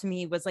stands out to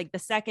me was like the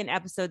second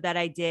episode that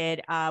I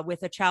did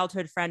with a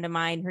childhood friend of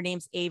mine. Her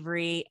name's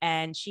Avery,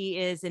 and she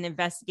is an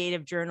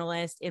investigative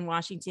journalist in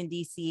Washington,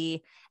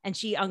 D.C. And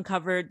she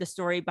uncovered the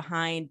story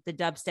behind the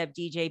dubstep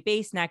DJ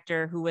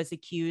Bassnectar, who was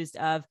accused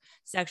of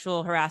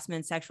sexual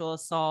harassment, sexual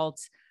assault,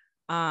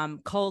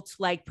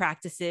 cult-like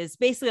practices,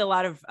 basically a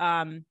lot of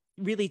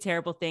really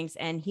terrible things.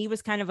 And he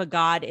was kind of a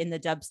god in the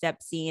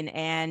dubstep scene.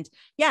 And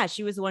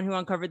she was the one who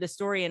uncovered the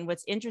story. And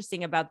what's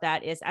interesting about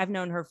that is I've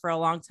known her for a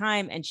long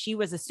time, and she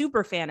was a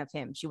super fan of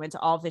him. She went to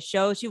all of his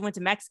shows. She went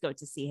to Mexico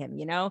to see him,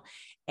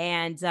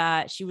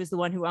 and she was the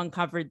one who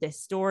uncovered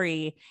this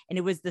story. And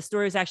the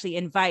story was actually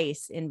in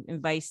Vice, in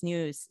Vice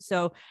News.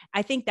 So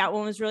I think that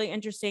one was really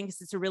interesting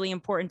because it's a really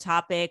important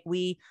topic.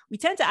 We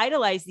tend to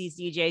idolize these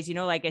DJs,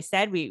 like I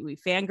said, we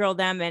fangirl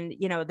them, and,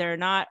 they're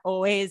not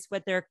always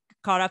what they're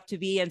caught up to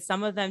be. And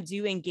some of them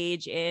do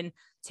engage in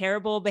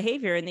terrible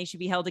behavior, and they should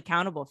be held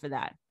accountable for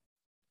that.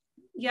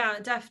 Yeah,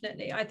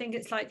 definitely. I think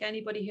it's like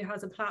anybody who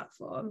has a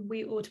platform,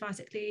 we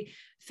automatically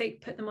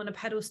put them on a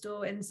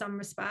pedestal in some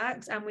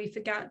respects, and we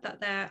forget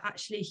that they're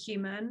actually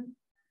human.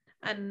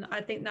 And I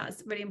think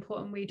that's really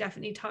important. We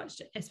definitely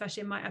touched,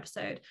 especially in my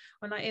episode,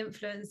 on like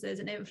influencers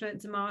and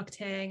influencer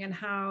marketing, and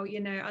how,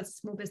 as a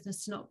small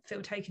business, to not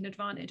feel taken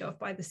advantage of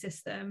by the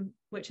system,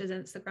 which is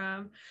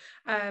Instagram.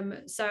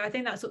 So I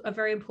think that's a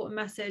very important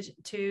message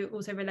to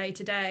also relay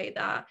today,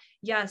 that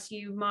yes,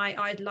 you might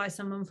idolize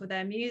someone for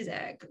their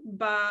music,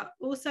 but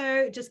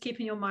also just keep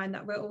in your mind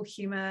that we're all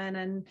human,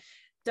 and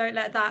don't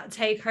let that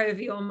take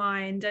over your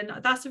mind. And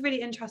that's a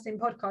really interesting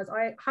podcast.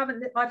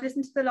 I've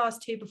listened to the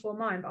last two before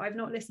mine, but I've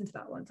not listened to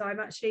that one. So I'm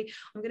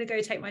going to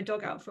go take my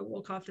dog out for a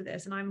walk after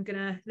this, and I'm going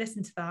to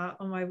listen to that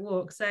on my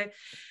walk.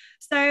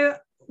 So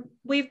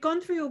we've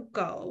gone through your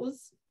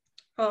goals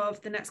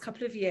of the next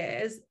couple of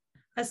years,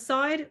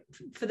 aside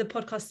for the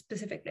podcast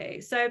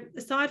specifically. So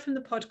aside from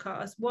the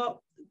podcast, what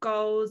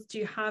goals do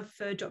you have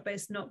for Drop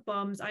Bass Not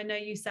Bombs? I know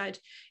you said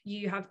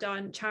you have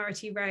done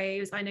charity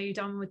raves. I know you've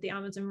done with the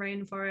Amazon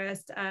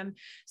rainforest.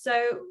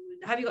 So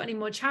have you got any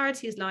more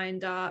charities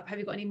lined up? Have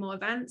you got any more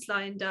events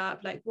lined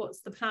up? Like,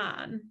 what's the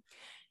plan?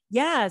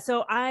 Yeah,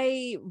 so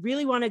I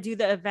really want to do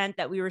the event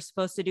that we were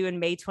supposed to do in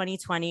May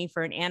 2020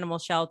 for an animal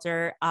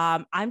shelter.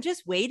 I'm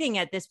just waiting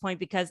at this point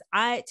because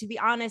to be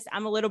honest,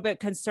 I'm a little bit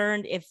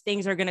concerned if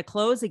things are going to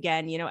close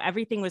again.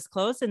 Everything was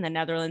closed in the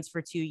Netherlands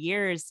for 2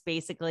 years,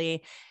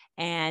 basically.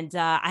 And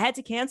I had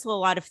to cancel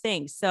a lot of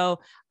things. So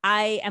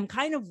I am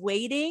kind of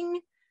waiting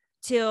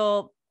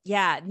till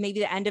maybe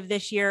the end of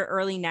this year,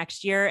 early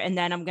next year. And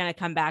then I'm going to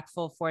come back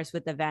full force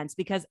with events,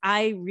 because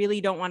I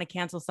really don't want to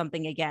cancel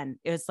something again.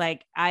 It was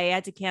like, I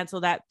had to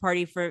cancel that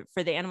party for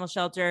the animal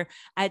shelter.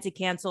 I had to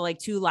cancel like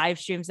 2 live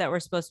streams that were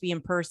supposed to be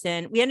in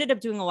person. We ended up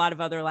doing a lot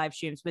of other live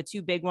streams, but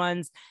 2 big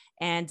ones.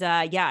 And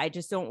I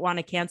just don't want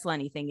to cancel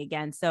anything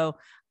again. So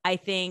I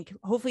think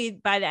hopefully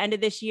by the end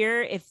of this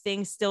year, if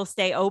things still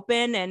stay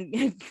open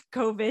and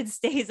COVID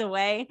stays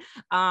away,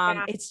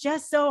 Yeah. it's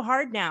just so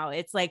hard now.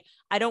 It's like,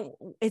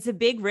 it's a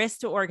big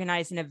risk to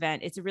organize an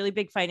event. It's a really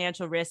big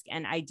financial risk.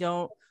 And I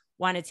don't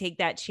want to take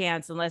that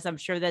chance unless I'm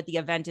sure that the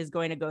event is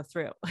going to go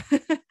through.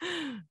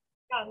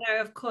 Oh,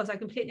 no, of course, I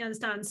completely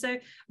understand. So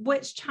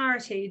which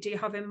charity do you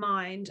have in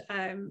mind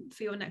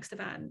for your next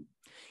event?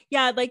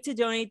 Yeah, I'd like to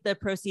donate the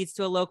proceeds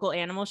to a local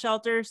animal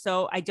shelter.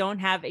 So I don't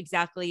have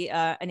exactly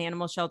an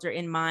animal shelter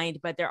in mind,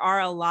 but there are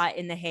a lot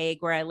in The Hague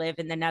where I live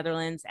in the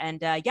Netherlands.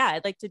 And yeah,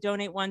 I'd like to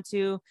donate one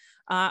to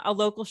a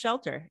local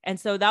shelter. And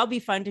so that'll be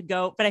fun to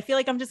go. But I feel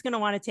like I'm just going to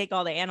want to take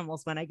all the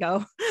animals when I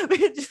go.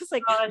 Just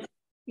like,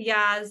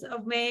 yeah,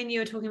 me and you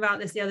were talking about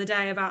this the other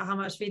day about how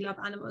much we love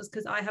animals,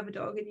 because I have a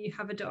dog and you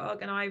have a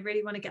dog, and I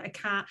really want to get a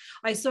cat.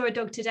 I saw a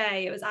dog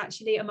today. It was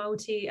actually a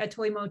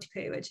toy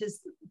Maltipoo, which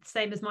is the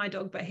same as my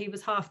dog, but he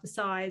was half the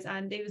size,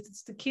 and it was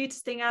just the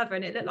cutest thing ever.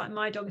 And it looked like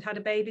my dog had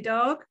a baby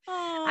dog.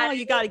 oh,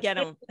 you got to get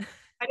him.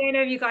 I don't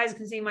know if you guys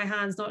can see my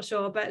hands, not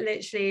sure, but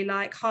literally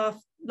like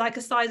like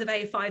a size of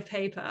A5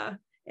 paper.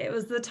 It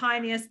was the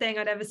tiniest thing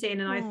I'd ever seen.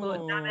 And I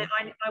thought, damn it,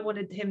 I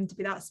wanted him to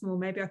be that small.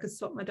 Maybe I could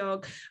swap my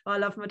dog. I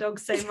love my dog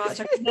so much.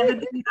 I could never do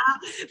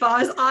that. But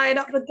I was eyeing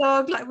up the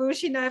dog. Like, will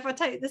she know if I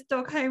take this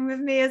dog home with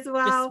me as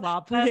well? Just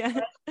swap.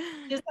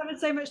 Just having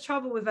so much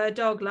trouble with her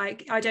dog.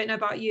 Like, I don't know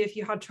about you, if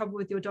you had trouble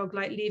with your dog,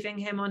 like leaving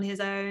him on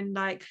his own.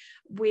 Like,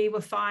 we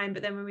were fine,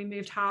 but then when we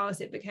moved house,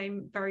 it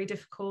became very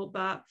difficult.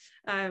 But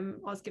I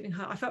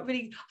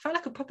felt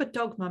like a proper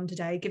dog mum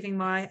today, giving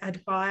my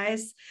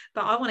advice.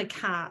 But I want a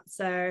cat,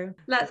 so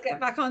let's get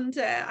back onto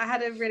it. I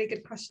had a really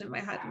good question in my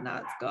head and now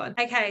it's gone.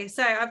 Okay,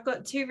 so I've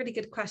got two really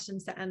good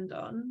questions to end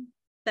on.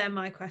 They're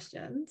my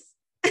questions.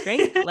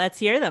 Great, let's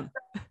hear them.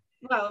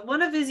 Well,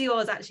 one of is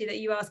yours actually, that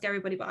you ask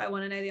everybody, but I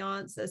want to know the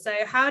answer. So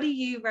how do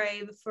you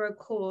rave for a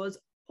cause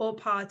or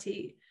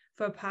party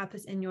for a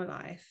purpose in your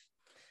life?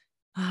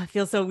 Oh, it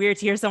feels so weird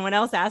to hear someone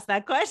else ask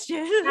that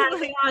question.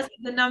 Ask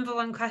the number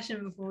one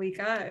question before we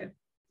go.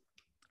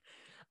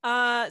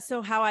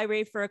 So how I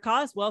rave for a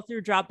cause? Well,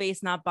 through Drop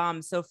Bass Not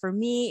Bombs. So for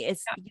me,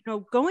 it's,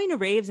 going to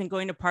raves and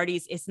going to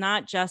parties. It's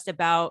not just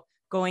about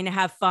going to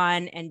have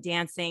fun and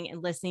dancing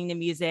and listening to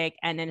music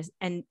and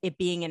it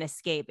being an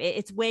escape.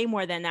 It's way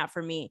more than that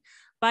for me.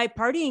 By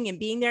partying and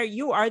being there,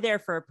 you are there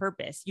for a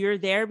purpose. You're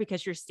there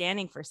because you're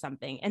standing for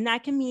something. And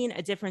that can mean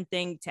a different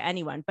thing to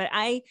anyone. But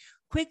I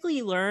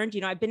quickly learned,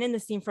 I've been in the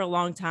scene for a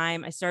long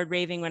time. I started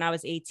raving when I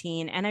was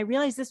 18, and I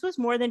realized this was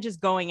more than just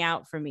going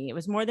out for me. It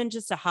was more than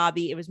just a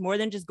hobby. It was more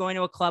than just going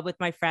to a club with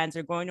my friends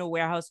or going to a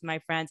warehouse with my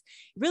friends.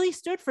 It really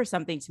stood for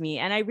something to me.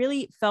 And I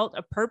really felt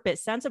a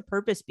sense of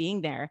purpose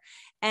being there.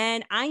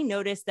 And I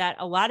noticed that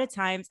a lot of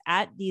times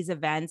at these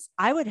events,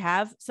 I would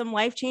have some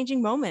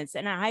life-changing moments,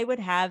 and I would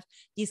have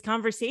these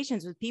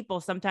conversations with people,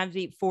 sometimes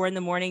at 4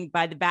 a.m.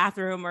 by the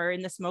bathroom or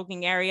in the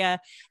smoking area.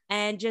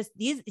 And just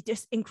these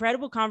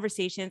incredible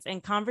conversations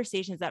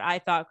that I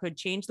thought could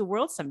change the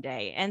world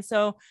someday. And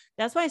so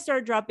that's why I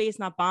started Drop Bass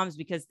Not Bombs,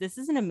 because this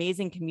is an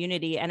amazing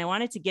community and I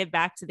wanted to give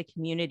back to the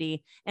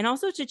community and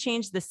also to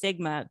change the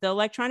stigma. The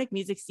electronic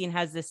music scene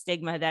has this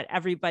stigma that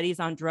everybody's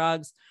on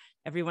drugs,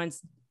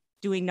 everyone's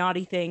doing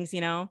naughty things,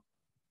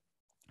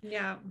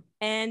 Yeah.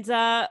 And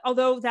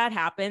although that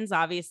happens,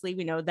 obviously,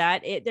 we know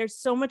that there's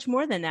so much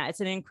more than that. It's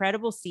an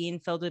incredible scene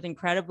filled with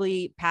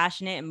incredibly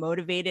passionate and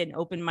motivated and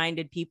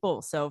open-minded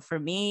people. So for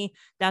me,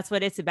 that's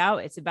what it's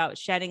about. It's about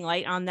shedding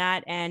light on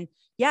that and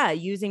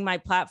using my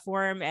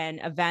platform and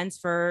events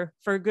for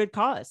a good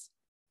cause.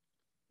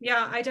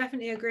 Yeah, I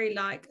definitely agree.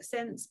 Like,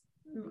 since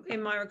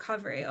in my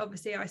recovery,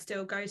 obviously I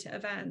still go to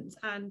events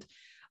and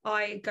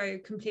I go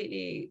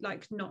completely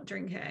like not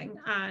drinking,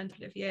 and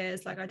for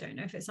years, like I don't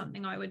know if it's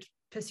something I would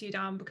pursue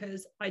down,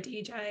 because I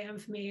DJ,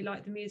 and for me,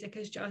 like, the music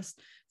is just,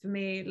 for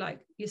me, like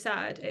you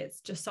said,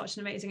 it's just such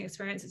an amazing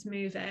experience. It's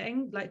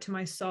moving like to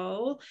my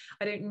soul.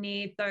 I don't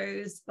need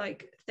those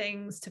like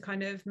things to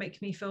kind of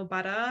make me feel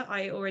better.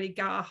 I already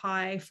get a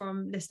high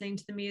from listening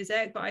to the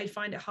music, but I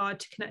find it hard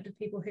to connect with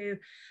people who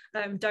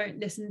don't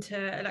listen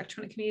to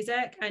electronic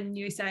music. And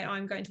you say, oh,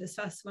 I'm going to this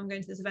festival, I'm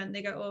going to this event, and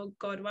they go, oh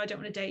god, well, I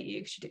don't want to date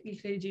you because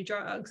you clearly do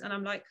drugs. And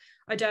I'm like,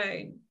 I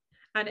don't.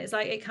 And it's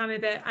like, it can be a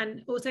bit,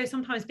 and also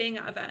sometimes being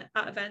at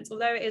events,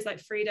 although it is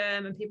like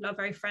freedom and people are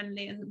very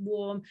friendly and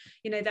warm,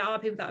 there are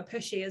people that are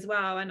pushy as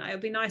well. And it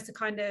would be nice to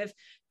kind of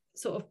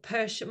sort of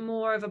push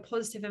more of a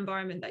positive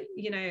environment that,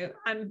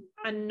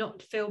 and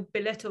not feel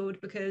belittled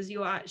because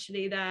you're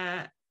actually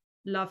there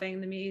loving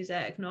the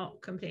music,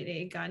 not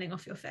completely gurning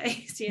off your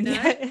face,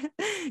 Yeah,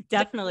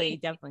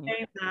 definitely.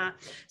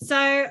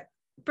 So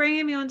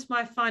bringing me on to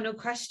my final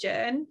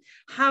question,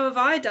 how have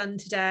I done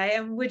today,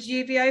 and would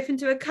you be open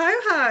to a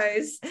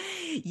co-host?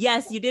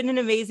 Yes, you did an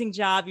amazing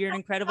job. You're an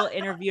incredible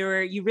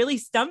interviewer. You really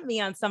stumped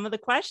me on some of the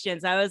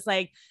questions. I was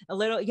like a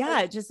little,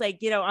 just like,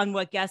 on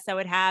what guests I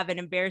would have and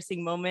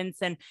embarrassing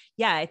moments. And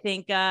I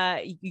think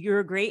you're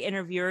a great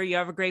interviewer. You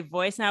have a great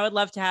voice, and I would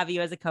love to have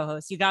you as a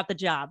co-host. You got the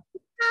job.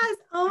 Yes.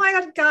 Oh my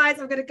God, guys,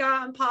 I'm going to go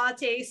out and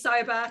party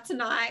sober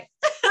tonight.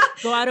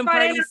 Go out and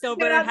Friday party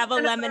sober, have a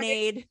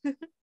lemonade.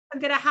 I'm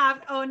gonna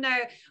have, oh no,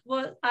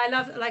 well, I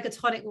love like a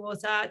tonic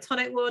water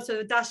with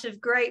a dash of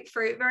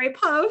grapefruit, very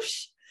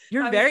posh.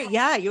 You're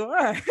you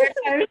are.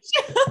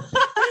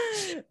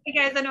 In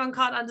case anyone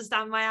can't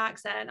understand my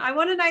accent, I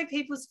want to know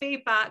people's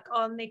feedback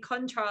on the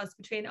contrast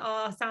between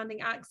our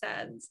sounding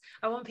accents.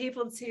 I want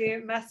people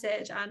to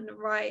message and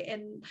write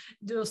in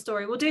your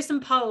story. We'll do some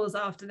polls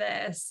after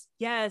this.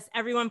 Yes,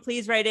 everyone,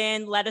 please write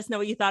in. Let us know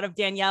what you thought of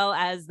Danielle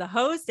as the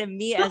host and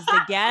me as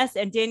the guest.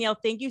 And Danielle,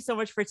 thank you so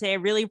much for today. I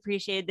really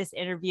appreciated this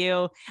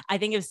interview. I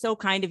think it was so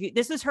kind of you.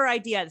 This was her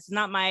idea. This is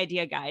not my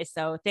idea, guys.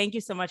 So thank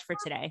you so much for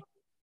today.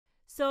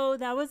 So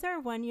that was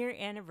our 1-year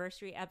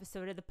anniversary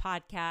episode of the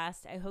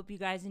podcast. I hope you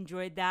guys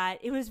enjoyed that.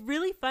 It was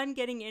really fun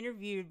getting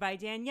interviewed by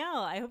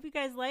Danielle. I hope you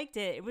guys liked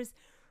it. It was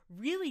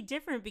really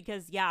different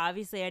because,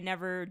 obviously I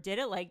never did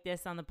it like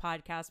this on the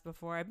podcast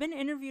before. I've been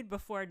interviewed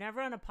before, never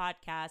on a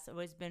podcast. I've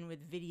always been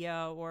with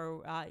video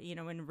or,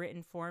 in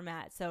written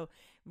format. So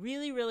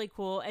really, really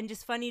cool and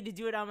just funny to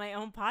do it on my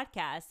own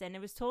podcast. And it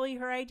was totally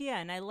her idea.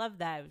 And I love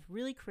that. It was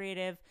really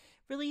creative,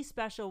 really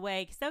special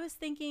way because I was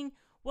thinking,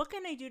 what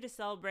can I do to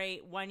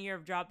celebrate 1 year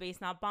of Drop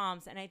Bass Not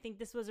Bombs? And I think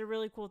this was a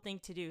really cool thing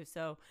to do.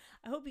 So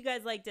I hope you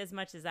guys liked it as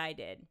much as I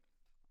did.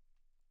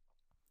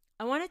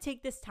 I want to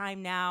take this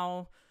time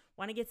now,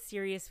 want to get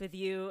serious with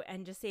you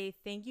and just say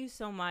thank you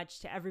so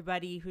much to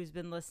everybody who's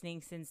been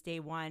listening since day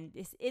one.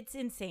 It's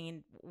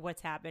insane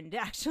what's happened.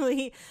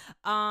 Actually,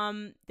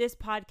 this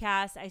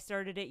podcast, I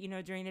started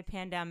it, during the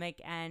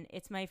pandemic, and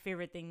it's my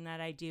favorite thing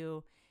that I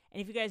do. And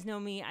if you guys know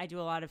me, I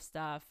do a lot of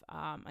stuff.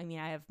 I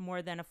have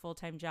more than a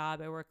full-time job.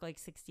 I work like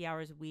 60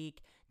 hours a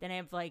week. Then I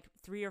have like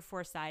 3 or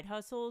 4 side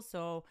hustles.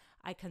 So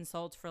I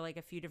consult for like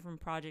a few different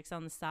projects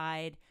on the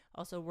side.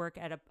 Also work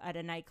at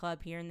a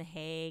nightclub here in The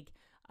Hague.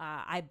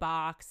 I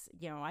box,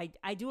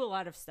 I do a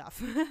lot of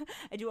stuff.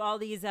 I do all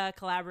these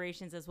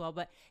collaborations as well.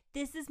 But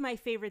this is my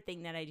favorite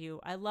thing that I do.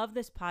 I love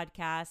this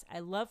podcast. I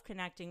love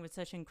connecting with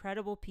such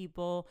incredible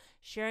people,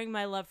 sharing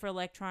my love for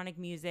electronic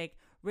music,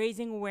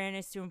 raising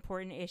awareness to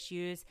important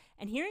issues,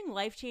 and hearing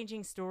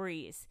life-changing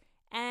stories.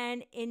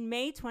 And in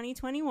May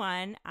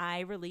 2021,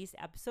 I released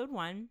episode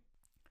 1.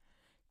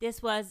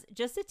 This was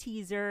just a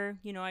teaser.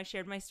 I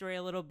shared my story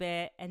a little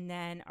bit. And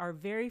then our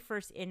very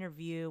first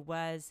interview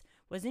was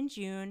in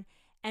June.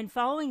 And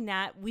following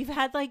that, we've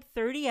had like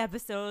 30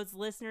 episodes,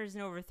 listeners in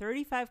over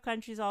 35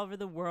 countries all over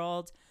the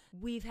world.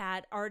 We've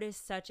had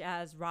artists such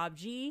as Rob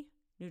G,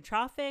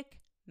 Nootropic,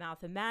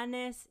 Mouth of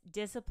Madness,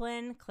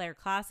 Discipline, Claire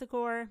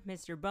Classicor,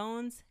 Mr.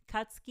 Bones,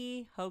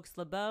 Kutski, Hoax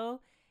LeBeau,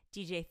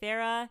 DJ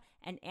Thera,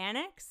 and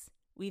Annex.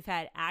 We've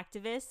had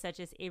activists such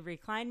as Avery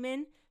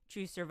Kleinman,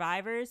 True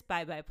Survivors,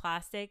 Bye Bye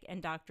Plastic,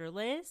 and Dr.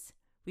 Liz.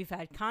 We've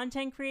had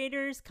content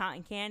creators,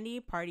 Cotton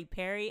Candy, Party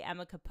Perry,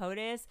 Emma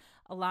Capotes,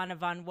 Alana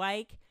Von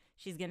Wyk.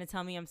 She's going to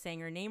tell me I'm saying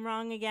her name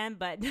wrong again,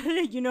 but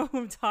you know who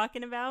I'm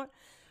talking about.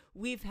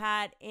 We've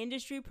had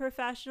industry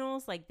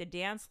professionals like The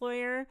Dance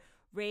Lawyer,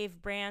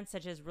 rave brands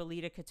such as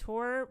Rolita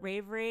Couture,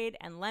 Rave Raid,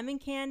 and Lemon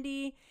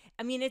Candy.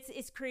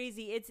 It's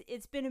crazy.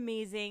 It's been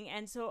amazing.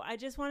 And so I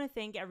just want to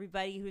thank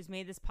everybody who's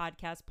made this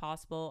podcast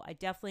possible. I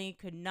definitely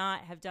could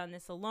not have done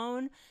this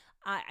alone.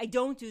 I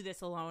don't do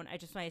this alone. I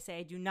just want to say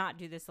I do not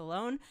do this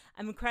alone.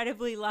 I'm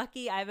incredibly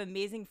lucky. I have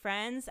amazing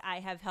friends. I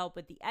have help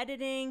with the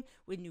editing,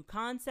 with new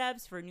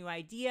concepts, for new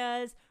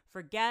ideas,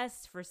 for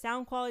guests, for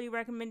sound quality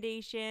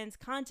recommendations,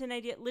 content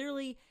idea.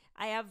 Literally,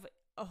 I have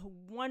a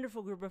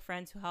wonderful group of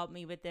friends who helped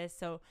me with this.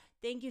 So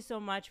thank you so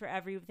much for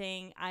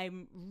everything.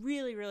 I'm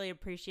really, really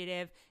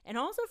appreciative. And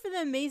also for the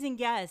amazing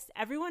guests.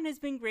 Everyone has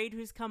been great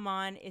who's come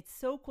on. It's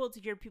so cool to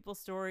hear people's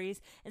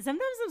stories. And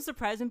sometimes I'm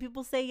surprised when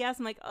people say yes.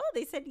 I'm like, oh,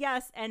 they said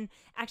yes. And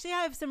actually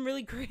I have some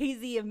really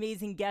crazy,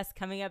 amazing guests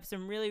coming up.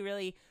 Some really,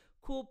 really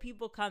cool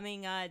people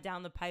coming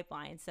down the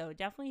pipeline. So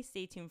definitely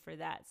stay tuned for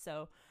that.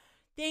 So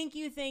thank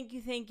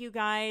you,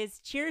 guys.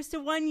 Cheers to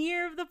 1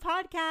 year of the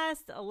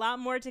podcast. A lot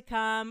more to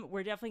come.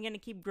 We're definitely going to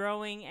keep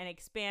growing and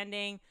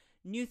expanding.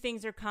 New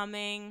things are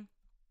coming.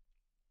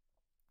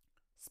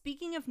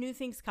 Speaking of new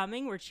things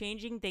coming, we're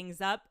changing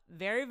things up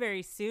very,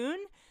 very soon.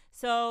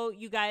 So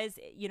you guys,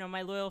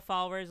 my loyal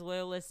followers,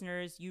 loyal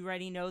listeners, you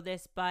already know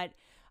this, but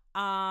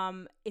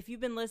if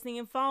you've been listening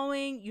and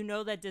following, you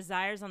know that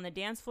Desires on the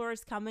Dance Floor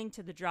is coming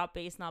to the Drop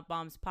Bass Not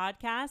Bombs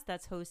podcast.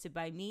 That's hosted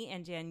by me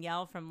and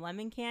Danielle from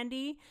Lemon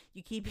Candy.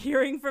 You keep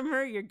hearing from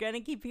her. You're going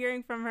to keep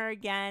hearing from her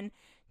again.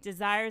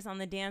 Desires on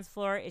the Dance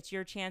Floor. It's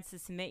your chance to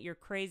submit your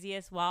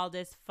craziest,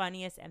 wildest,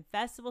 funniest, and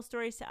festival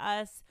stories to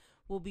us.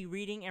 We'll be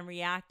reading and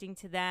reacting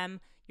to them.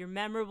 Your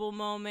memorable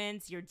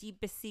moments, your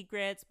deepest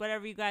secrets,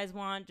 whatever you guys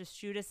want. Just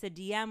shoot us a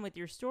DM with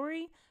your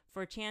story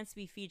for a chance to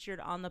be featured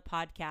on the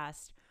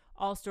podcast.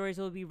 All stories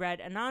will be read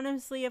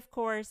anonymously, of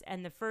course,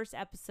 and the first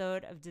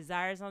episode of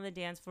Desires on the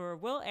Dance Floor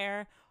will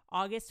air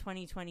August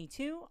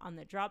 2022 on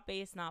the Drop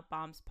Bass Not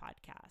Bombs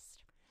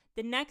podcast.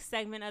 The next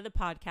segment of the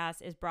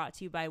podcast is brought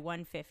to you by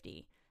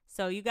 150.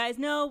 So you guys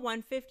know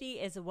 150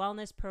 is a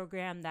wellness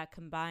program that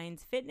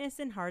combines fitness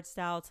and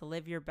hardstyle to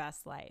live your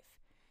best life.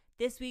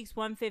 This week's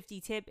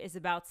 150 tip is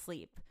about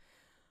sleep.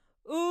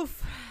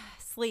 Oof,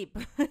 sleep.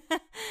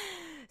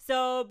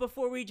 So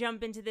before we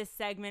jump into this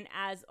segment,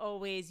 as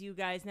always, you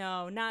guys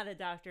know, not a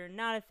doctor,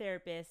 not a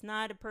therapist,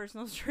 not a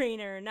personal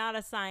trainer, not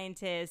a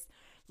scientist,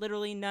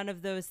 literally none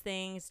of those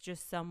things,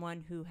 just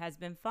someone who has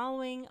been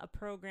following a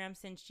program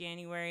since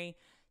January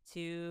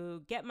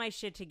to get my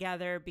shit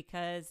together.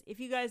 Because if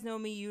you guys know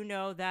me, you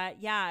know that,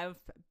 I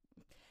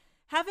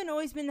haven't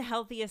always been the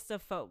healthiest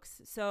of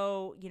folks.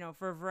 So,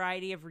 for a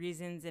variety of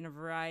reasons in a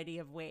variety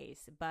of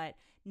ways. But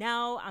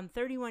now I'm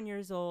 31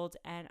 years old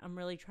and I'm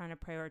really trying to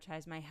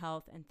prioritize my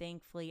health. And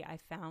thankfully, I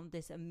found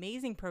this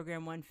amazing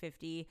program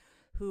 150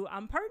 who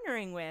I'm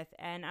partnering with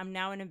and I'm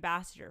now an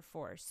ambassador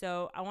for.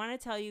 So I want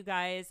to tell you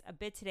guys a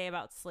bit today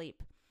about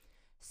sleep.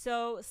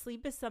 So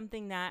sleep is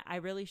something that I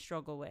really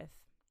struggle with.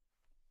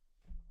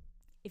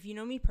 If you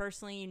know me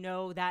personally, you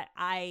know that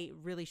I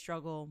really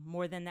struggle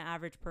more than the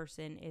average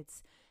person.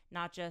 It's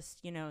not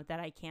just, that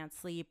I can't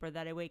sleep or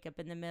that I wake up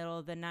in the middle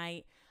of the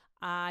night.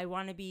 I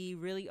want to be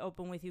really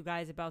open with you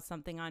guys about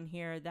something on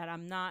here that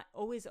I'm not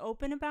always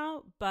open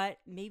about, but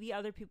maybe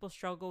other people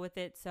struggle with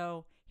it.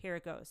 So here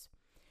it goes.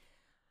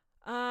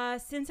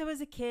 Since I was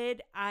a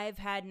kid, I've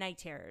had night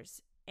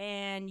terrors.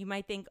 And you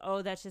might think,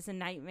 oh, that's just a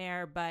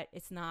nightmare, but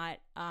it's not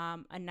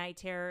a night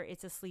terror.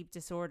 It's a sleep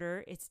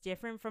disorder. It's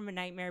different from a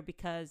nightmare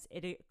because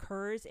it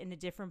occurs in a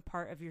different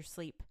part of your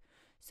sleep.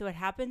 So it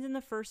happens in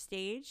the first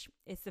stage.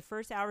 It's the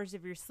first hours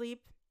of your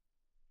sleep.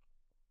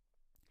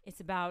 It's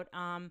about,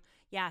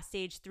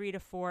 stage 3 to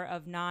 4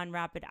 of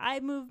non-rapid eye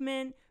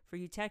movement. For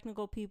you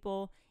technical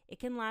people, it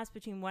can last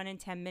between 1 and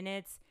 10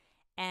 minutes.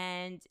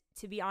 And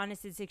to be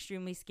honest, it's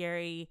extremely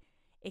scary.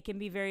 It can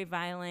be very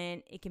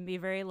violent. It can be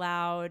very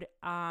loud.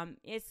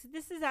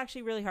 This is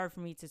actually really hard for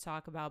me to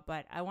talk about,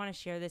 but I want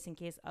to share this in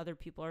case other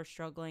people are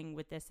struggling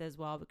with this as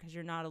well, because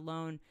you're not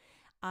alone.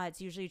 It's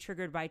usually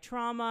triggered by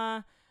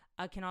trauma.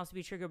 Can also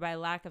be triggered by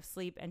lack of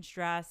sleep and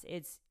stress.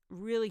 It's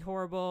really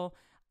horrible.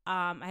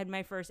 I had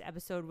my first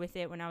episode with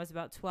it when I was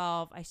about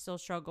 12. I still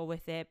struggle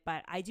with it,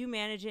 but I do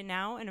manage it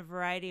now in a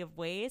variety of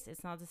ways.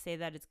 It's not to say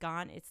that it's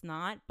gone. It's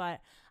not,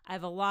 but I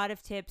have a lot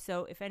of tips.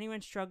 So if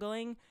anyone's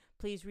struggling,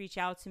 please reach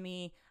out to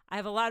me. I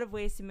have a lot of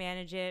ways to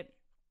manage it.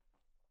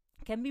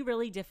 It can be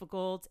really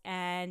difficult,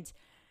 and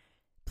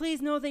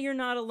please know that you're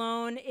not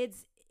alone.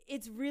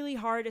 It's really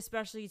hard,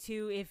 especially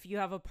too if you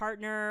have a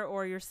partner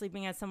or you're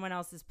sleeping at someone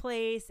else's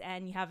place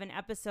and you have an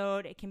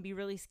episode. It can be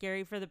really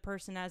scary for the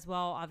person as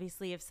well.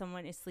 Obviously, if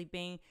someone is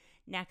sleeping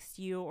next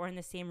to you or in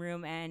the same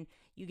room and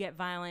you get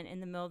violent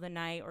in the middle of the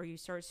night, or you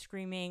start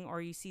screaming,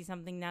 or you see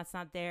something that's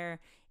not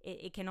there,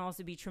 it can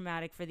also be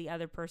traumatic for the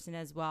other person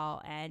as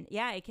well. And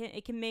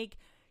it can make,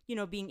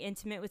 being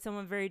intimate with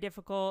someone very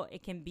difficult.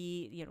 It can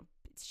be,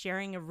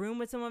 sharing a room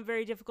with someone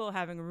very difficult,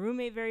 having a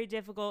roommate very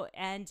difficult.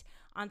 And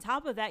on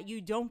top of that,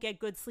 you don't get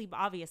good sleep,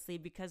 obviously,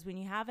 because when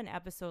you have an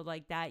episode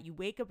like that, you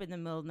wake up in the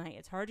middle of the night.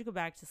 It's hard to go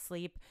back to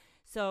sleep.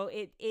 So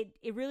it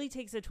really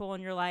takes a toll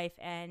on your life.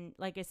 And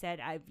like I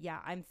said,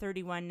 I'm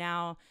 31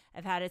 now.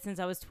 I've had it since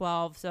I was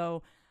 12.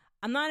 So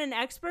I'm not an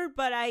expert,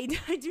 but I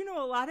do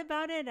know a lot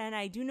about it, and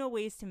I do know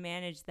ways to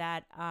manage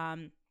that.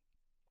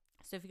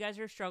 So if you guys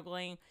are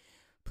struggling,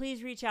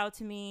 please reach out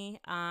to me.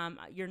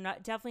 You're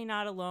definitely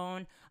not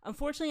alone.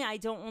 Unfortunately, I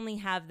don't only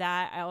have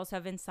that. I also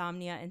have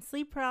insomnia and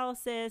sleep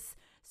paralysis.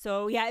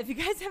 So if you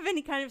guys have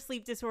any kind of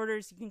sleep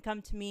disorders, you can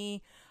come to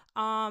me.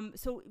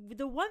 So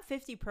the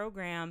 150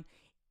 program,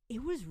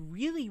 it was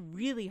really,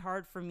 really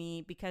hard for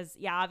me because,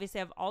 obviously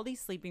I have all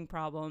these sleeping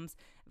problems,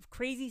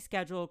 crazy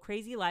schedule,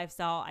 crazy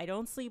lifestyle. I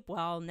don't sleep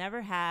well,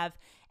 never have.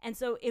 And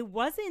so it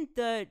wasn't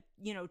the,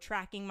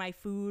 tracking my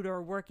food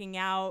or working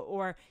out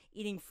or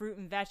eating fruit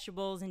and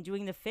vegetables and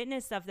doing the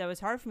fitness stuff that was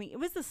hard for me. It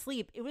was the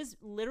sleep. It was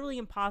literally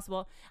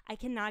impossible. I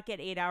cannot get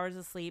 8 hours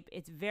of sleep.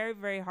 It's very,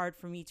 very hard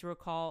for me to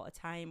recall a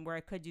time where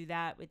I could do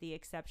that, with the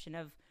exception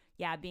of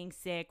being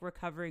sick,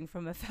 recovering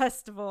from a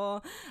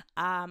festival,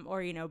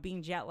 or,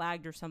 being jet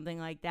lagged or something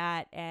like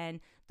that. And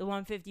the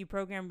 150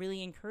 program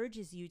really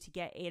encourages you to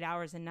get 8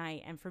 hours a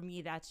night. And for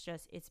me,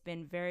 it's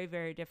been very,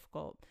 very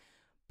difficult.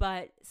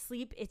 But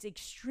sleep, it's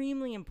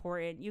extremely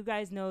important. You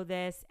guys know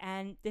this,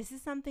 and this is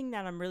something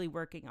that I'm really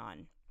working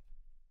on.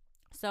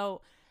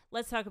 So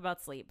let's talk about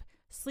sleep.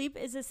 Sleep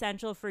is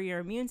essential for your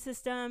immune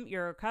system,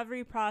 your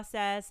recovery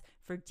process,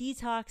 for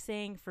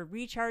detoxing, for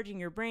recharging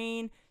your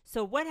brain.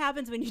 So what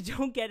happens when you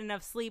don't get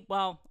enough sleep?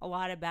 Well, a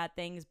lot of bad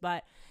things,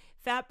 but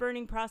fat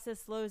burning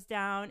process slows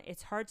down.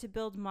 It's hard to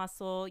build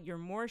muscle. You're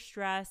more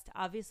stressed.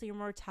 Obviously, you're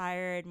more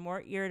tired,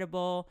 more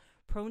irritable,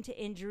 prone to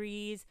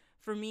injuries.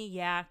 For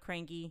me,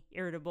 cranky,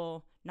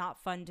 irritable,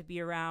 not fun to be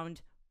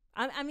around.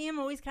 I'm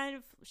always kind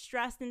of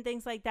stressed and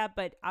things like that,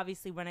 but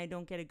obviously when I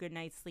don't get a good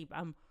night's sleep,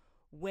 I'm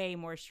way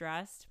more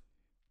stressed.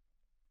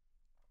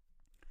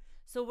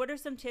 So what are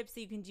some tips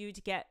that you can do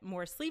to get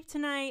more sleep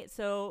tonight?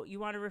 So you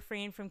want to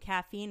refrain from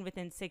caffeine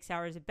within 6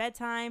 hours of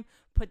bedtime.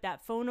 Put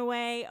that phone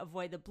away.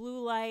 Avoid the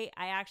blue light.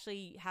 I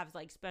actually have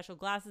special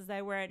glasses that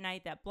I wear at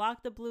night that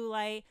block the blue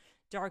light.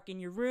 Darken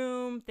your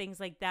room, things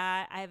like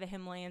that. I have a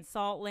Himalayan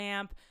salt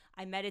lamp.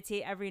 I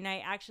meditate every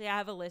night. Actually, I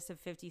have a list of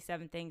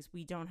 57 things.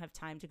 We don't have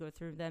time to go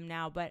through them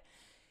now, but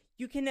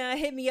you can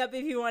hit me up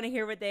if you want to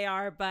hear what they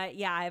are. But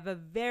yeah, I have a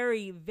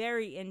very,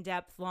 very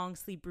in-depth long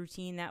sleep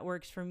routine that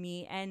works for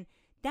me. And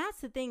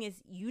that's the thing,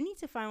 is you need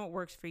to find what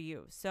works for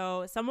you.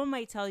 So someone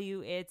might tell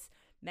you it's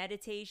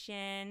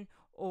meditation,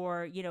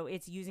 or,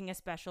 it's using a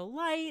special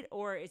light,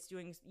 or it's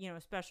doing, a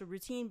special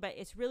routine, but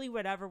it's really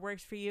whatever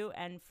works for you.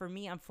 And for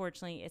me,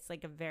 unfortunately, it's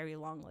like a very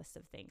long list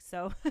of things.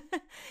 So,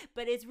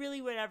 but it's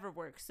really whatever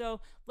works. So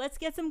let's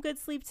get some good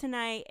sleep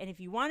tonight. And if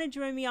you want to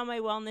join me on my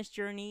wellness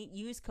journey,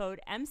 use code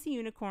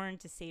MCUnicorn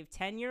to save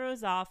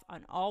 €10 off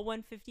on all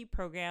 150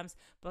 programs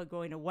by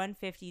going to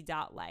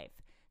 150.life.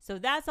 So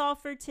that's all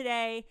for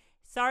today.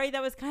 Sorry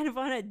that was kind of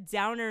on a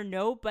downer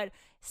note, but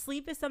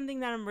sleep is something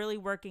that I'm really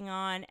working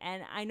on.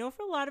 And I know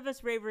for a lot of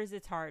us ravers,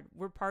 it's hard.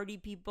 We're party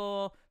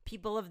people,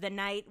 people of the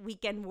night,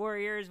 weekend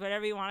warriors,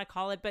 whatever you want to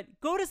call it. But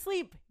go to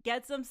sleep.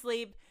 Get some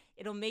sleep.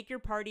 It'll make your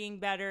partying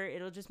better.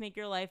 It'll just make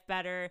your life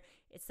better.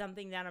 It's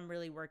something that I'm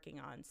really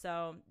working on.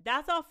 So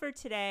that's all for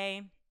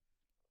today.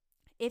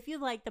 If you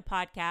like the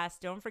podcast,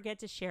 don't forget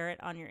to share it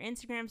on your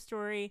Instagram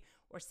story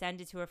or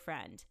send it to a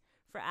friend.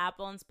 For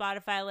Apple and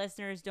Spotify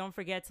listeners, don't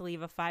forget to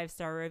leave a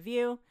 5-star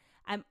review.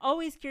 I'm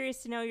always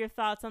curious to know your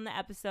thoughts on the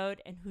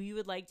episode and who you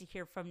would like to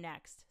hear from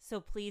next,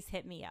 so please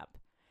hit me up.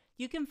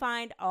 You can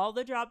find all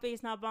the Drop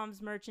Bass Not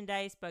Bombs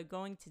merchandise by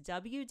going to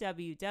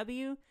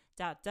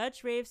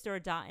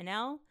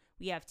www.dutchravestore.nl.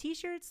 We have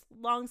t-shirts,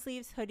 long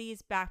sleeves, hoodies,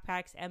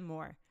 backpacks, and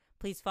more.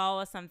 Please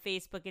follow us on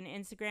Facebook and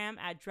Instagram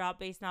at Drop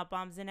Bass Not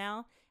Bombs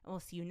NL, and we'll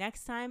see you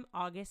next time,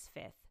 August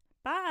 5th.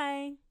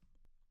 Bye!